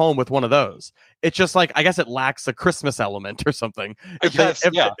perfectly at home with one of those. It's just like, I guess it lacks a Christmas element or something.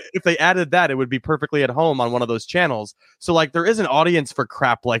 If they added that, it would be perfectly at home on one of those channels. So like there is an audience for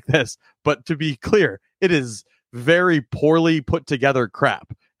crap like this, but to be clear, it is very poorly put together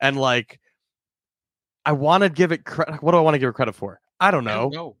crap. And like, I want to give it credit. What do I want to give it credit for? I don't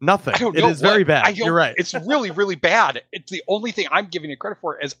know. Nothing. It is very bad. You're right. It's really, really bad. It's the only thing I'm giving it credit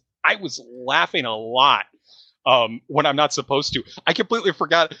for is I was laughing a lot when I'm not supposed to. I completely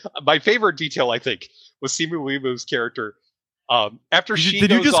forgot. My favorite detail, I think, was Simu Liu's character. After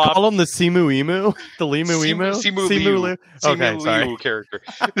did you just call him the Simu Emu? The Limu Emu? Simu Liu. Okay, sorry. Liu character.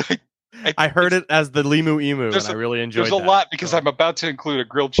 I heard it as the Limu Emu, and I really enjoyed it. There's a lot because I'm about to include a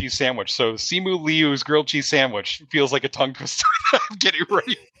grilled cheese sandwich. So Simu Liu's grilled cheese sandwich feels like a tongue twister that I'm getting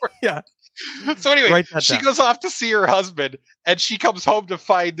ready for. Yeah. So anyway, she goes off to see her husband, and she comes home to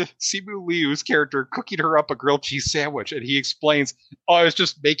find Simu Liu's character cooking her up a grilled cheese sandwich, and he explains, "Oh, I was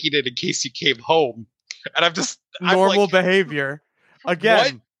just making it in case you came home." And I'm normal behavior again.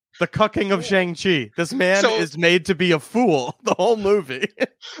 What? The cucking of Shang-Chi. This man is made to be a fool the whole movie.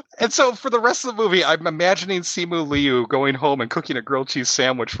 And so for the rest of the movie, I'm imagining Simu Liu going home and cooking a grilled cheese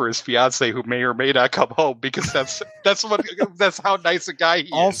sandwich for his fiance who may or may not come home, because that's how nice a guy he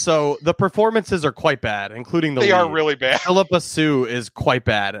is. Also, the performances are quite bad, including the lead. Are really bad. Philippa Sue is quite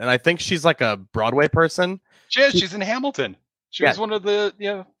bad, and I think she's like a Broadway person. She's in Hamilton. She was one of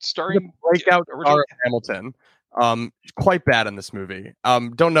the starring breakout star of Hamilton. Quite bad in this movie.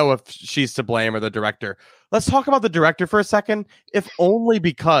 Don't know if she's to blame or the director. Let's talk about the director for a second, if only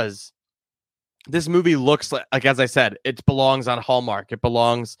because this movie looks like, as I said, it belongs on Hallmark. It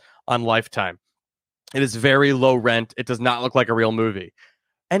belongs on Lifetime. It is very low rent. It does not look like a real movie.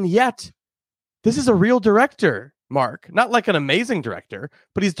 And yet, this is a real director, Mark. Not like an amazing director,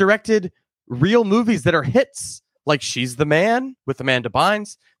 but he's directed real movies that are hits, like She's the Man with Amanda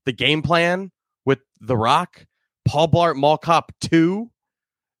Bynes, The Game Plan with The Rock, Paul Blart Mall Cop 2,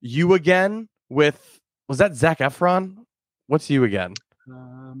 You Again with, was that Zac Efron? What's You Again?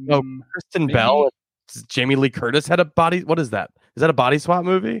 Kristen Bell. Jamie Lee Curtis had a body. What is that? Is that a body swap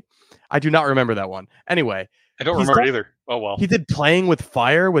movie? I do not remember that one. Anyway. I don't remember either. Oh, well. He did Playing with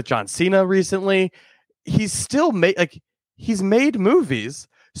Fire with John Cena recently. He's still he's made movies.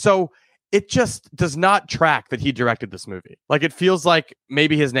 So it just does not track that he directed this movie. Like, it feels like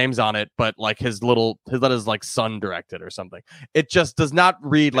maybe his name's on it, but like his like son directed or something. It just does not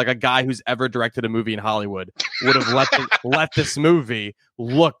read like a guy who's ever directed a movie in Hollywood would have let this movie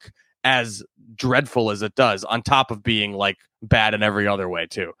look as dreadful as it does, on top of being like bad in every other way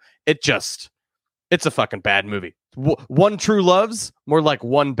too. It's a fucking bad movie. One True Loves, more like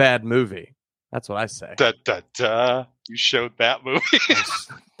one bad movie. That's what I say. You showed that movie.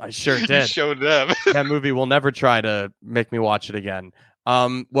 I sure did. You showed them. That movie will never try to make me watch it again.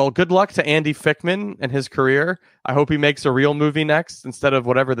 Well, good luck to Andy Fickman and his career. I hope he makes a real movie next instead of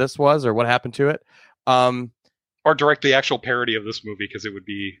whatever this was or what happened to it. Or direct the actual parody of this movie, because it would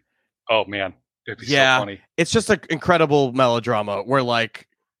be, oh man, it'd be so funny. It's just an incredible melodrama where like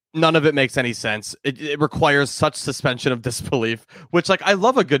none of it makes any sense. It requires such suspension of disbelief, which, like, I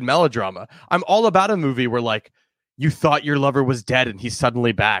love a good melodrama. I'm all about a movie where, like, you thought your lover was dead and he's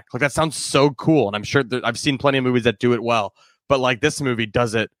suddenly back. Like, that sounds so cool. And I'm sure I've seen plenty of movies that do it well. But, like, this movie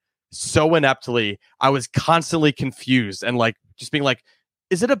does it so ineptly. I was constantly confused and, like, just being like,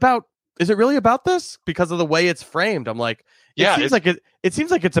 is it about is it really about this? Because of the way it's framed. I'm like, it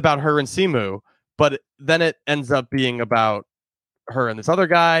seems like it's about her and Simu, but then it ends up being about her and this other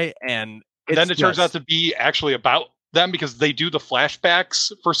guy, and then it turns out to be actually about them because they do the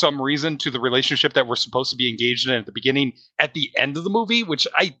flashbacks for some reason to the relationship that we're supposed to be engaged in at the beginning, at the end of the movie, which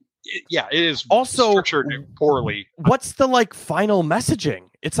it is also structured poorly. What's the like final messaging?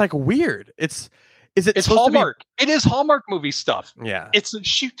 It's like weird. It's Hallmark. It is Hallmark movie stuff. Yeah. It's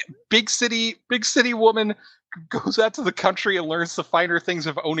big city woman goes out to the country and learns the finer things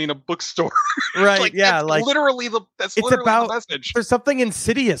of owning a bookstore. Right. That's literally the message. There's something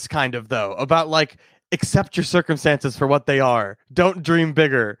insidious kind of though about like accept your circumstances for what they are. Don't dream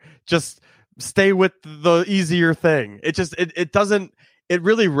bigger. Just stay with the easier thing. It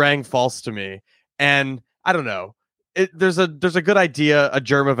really rang false to me. And I don't know. There's a good idea, a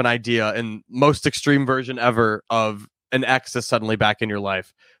germ of an idea in most extreme version ever of an ex is suddenly back in your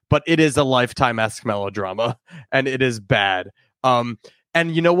life, but it is a Lifetime-esque melodrama and it is bad. And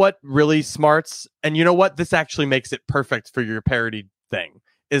you know what really smarts, and you know what, this actually makes it perfect for your parody thing,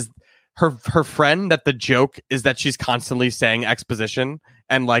 is her friend, that the joke is that she's constantly saying exposition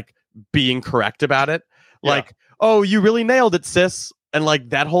and like being correct about it. Yeah. Like, oh, you really nailed it, sis. And like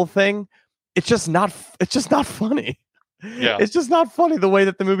that whole thing, it's just not funny. Yeah. It's just not funny the way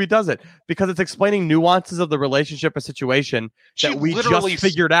that the movie does it, because it's explaining nuances of the relationship or situation that we just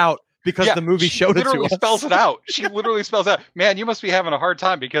figured out because the movie showed it to us. She literally spells it out. She literally spells out, man, you must be having a hard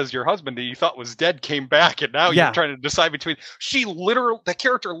time because your husband that you thought was dead came back and now you're trying to decide between. The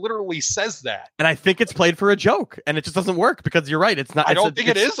character literally says that. And I think it's played for a joke and it just doesn't work because you're right. It's not. I don't think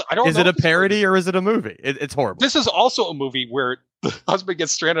it is. I don't know. Is it a parody or is it a movie? It's horrible. This is also a movie where the husband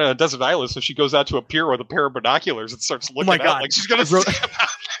gets stranded on a desert island, so she goes out to a pier with a pair of binoculars and starts looking out like she's going to see him out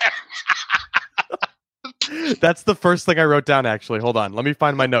there. That's the first thing I wrote down, actually. Hold on. Let me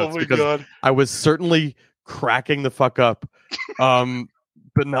find my notes because I was certainly cracking the fuck up.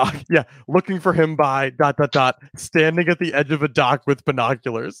 Looking for him by ... standing at the edge of a dock with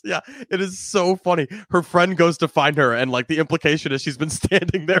binoculars. Yeah, it is so funny. Her friend goes to find her, and like the implication is she's been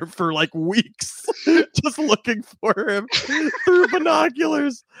standing there for like weeks just looking for him through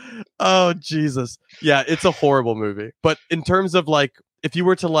binoculars. Oh, Jesus. Yeah, it's a horrible movie. But in terms of like, if you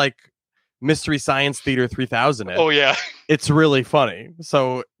were to like Mystery Science Theater 3000 it, oh yeah, it's really funny.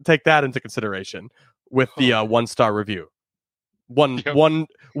 So take that into consideration with the 1-star review. One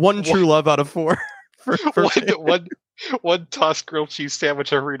true love out of 4. One tossed grilled cheese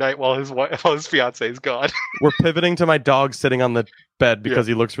sandwich every night while his fiance is gone. We're pivoting to my dog sitting on the bed because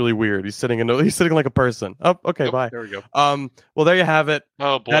he looks really weird. He's sitting like a person. Oh, okay, bye. There we go. Well, there you have it.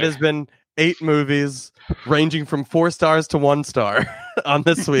 Oh boy, that has been 8 movies ranging from 4 stars to 1 star on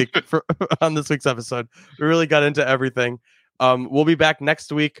this week on this week's episode. We really got into everything. We'll be back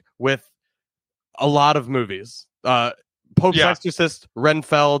next week with a lot of movies. Pope's Exorcist,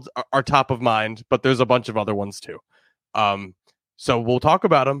 Renfeld are top of mind, but there's a bunch of other ones too. So we'll talk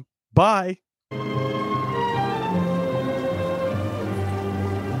about them. Bye.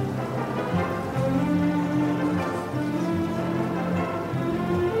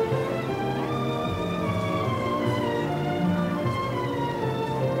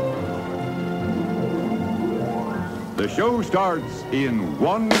 The show starts in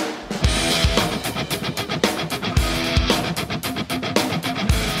 1...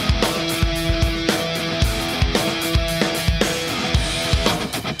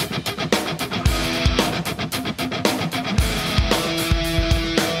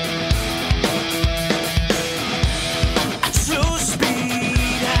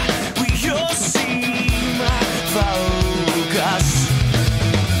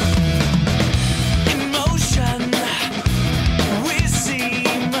 Emotion, we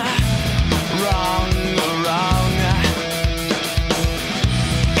seem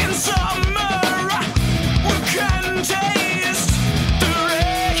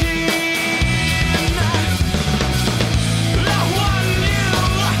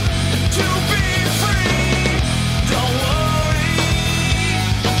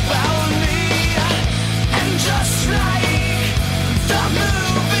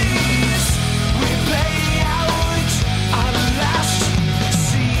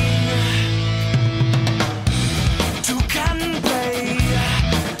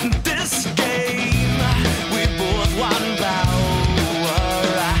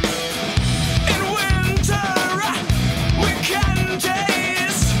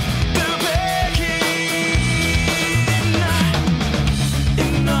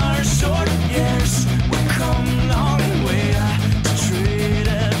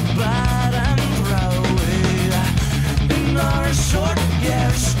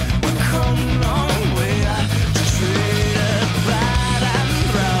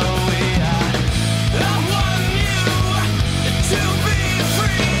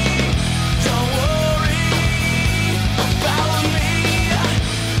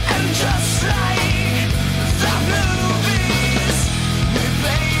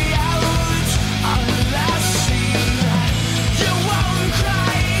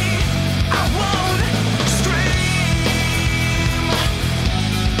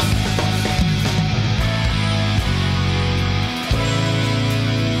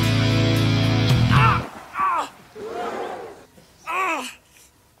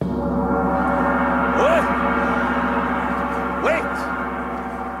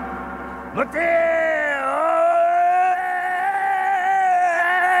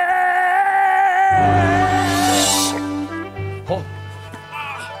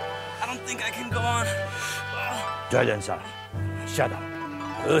Dragon-san, shut up.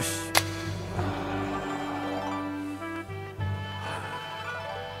 Ush.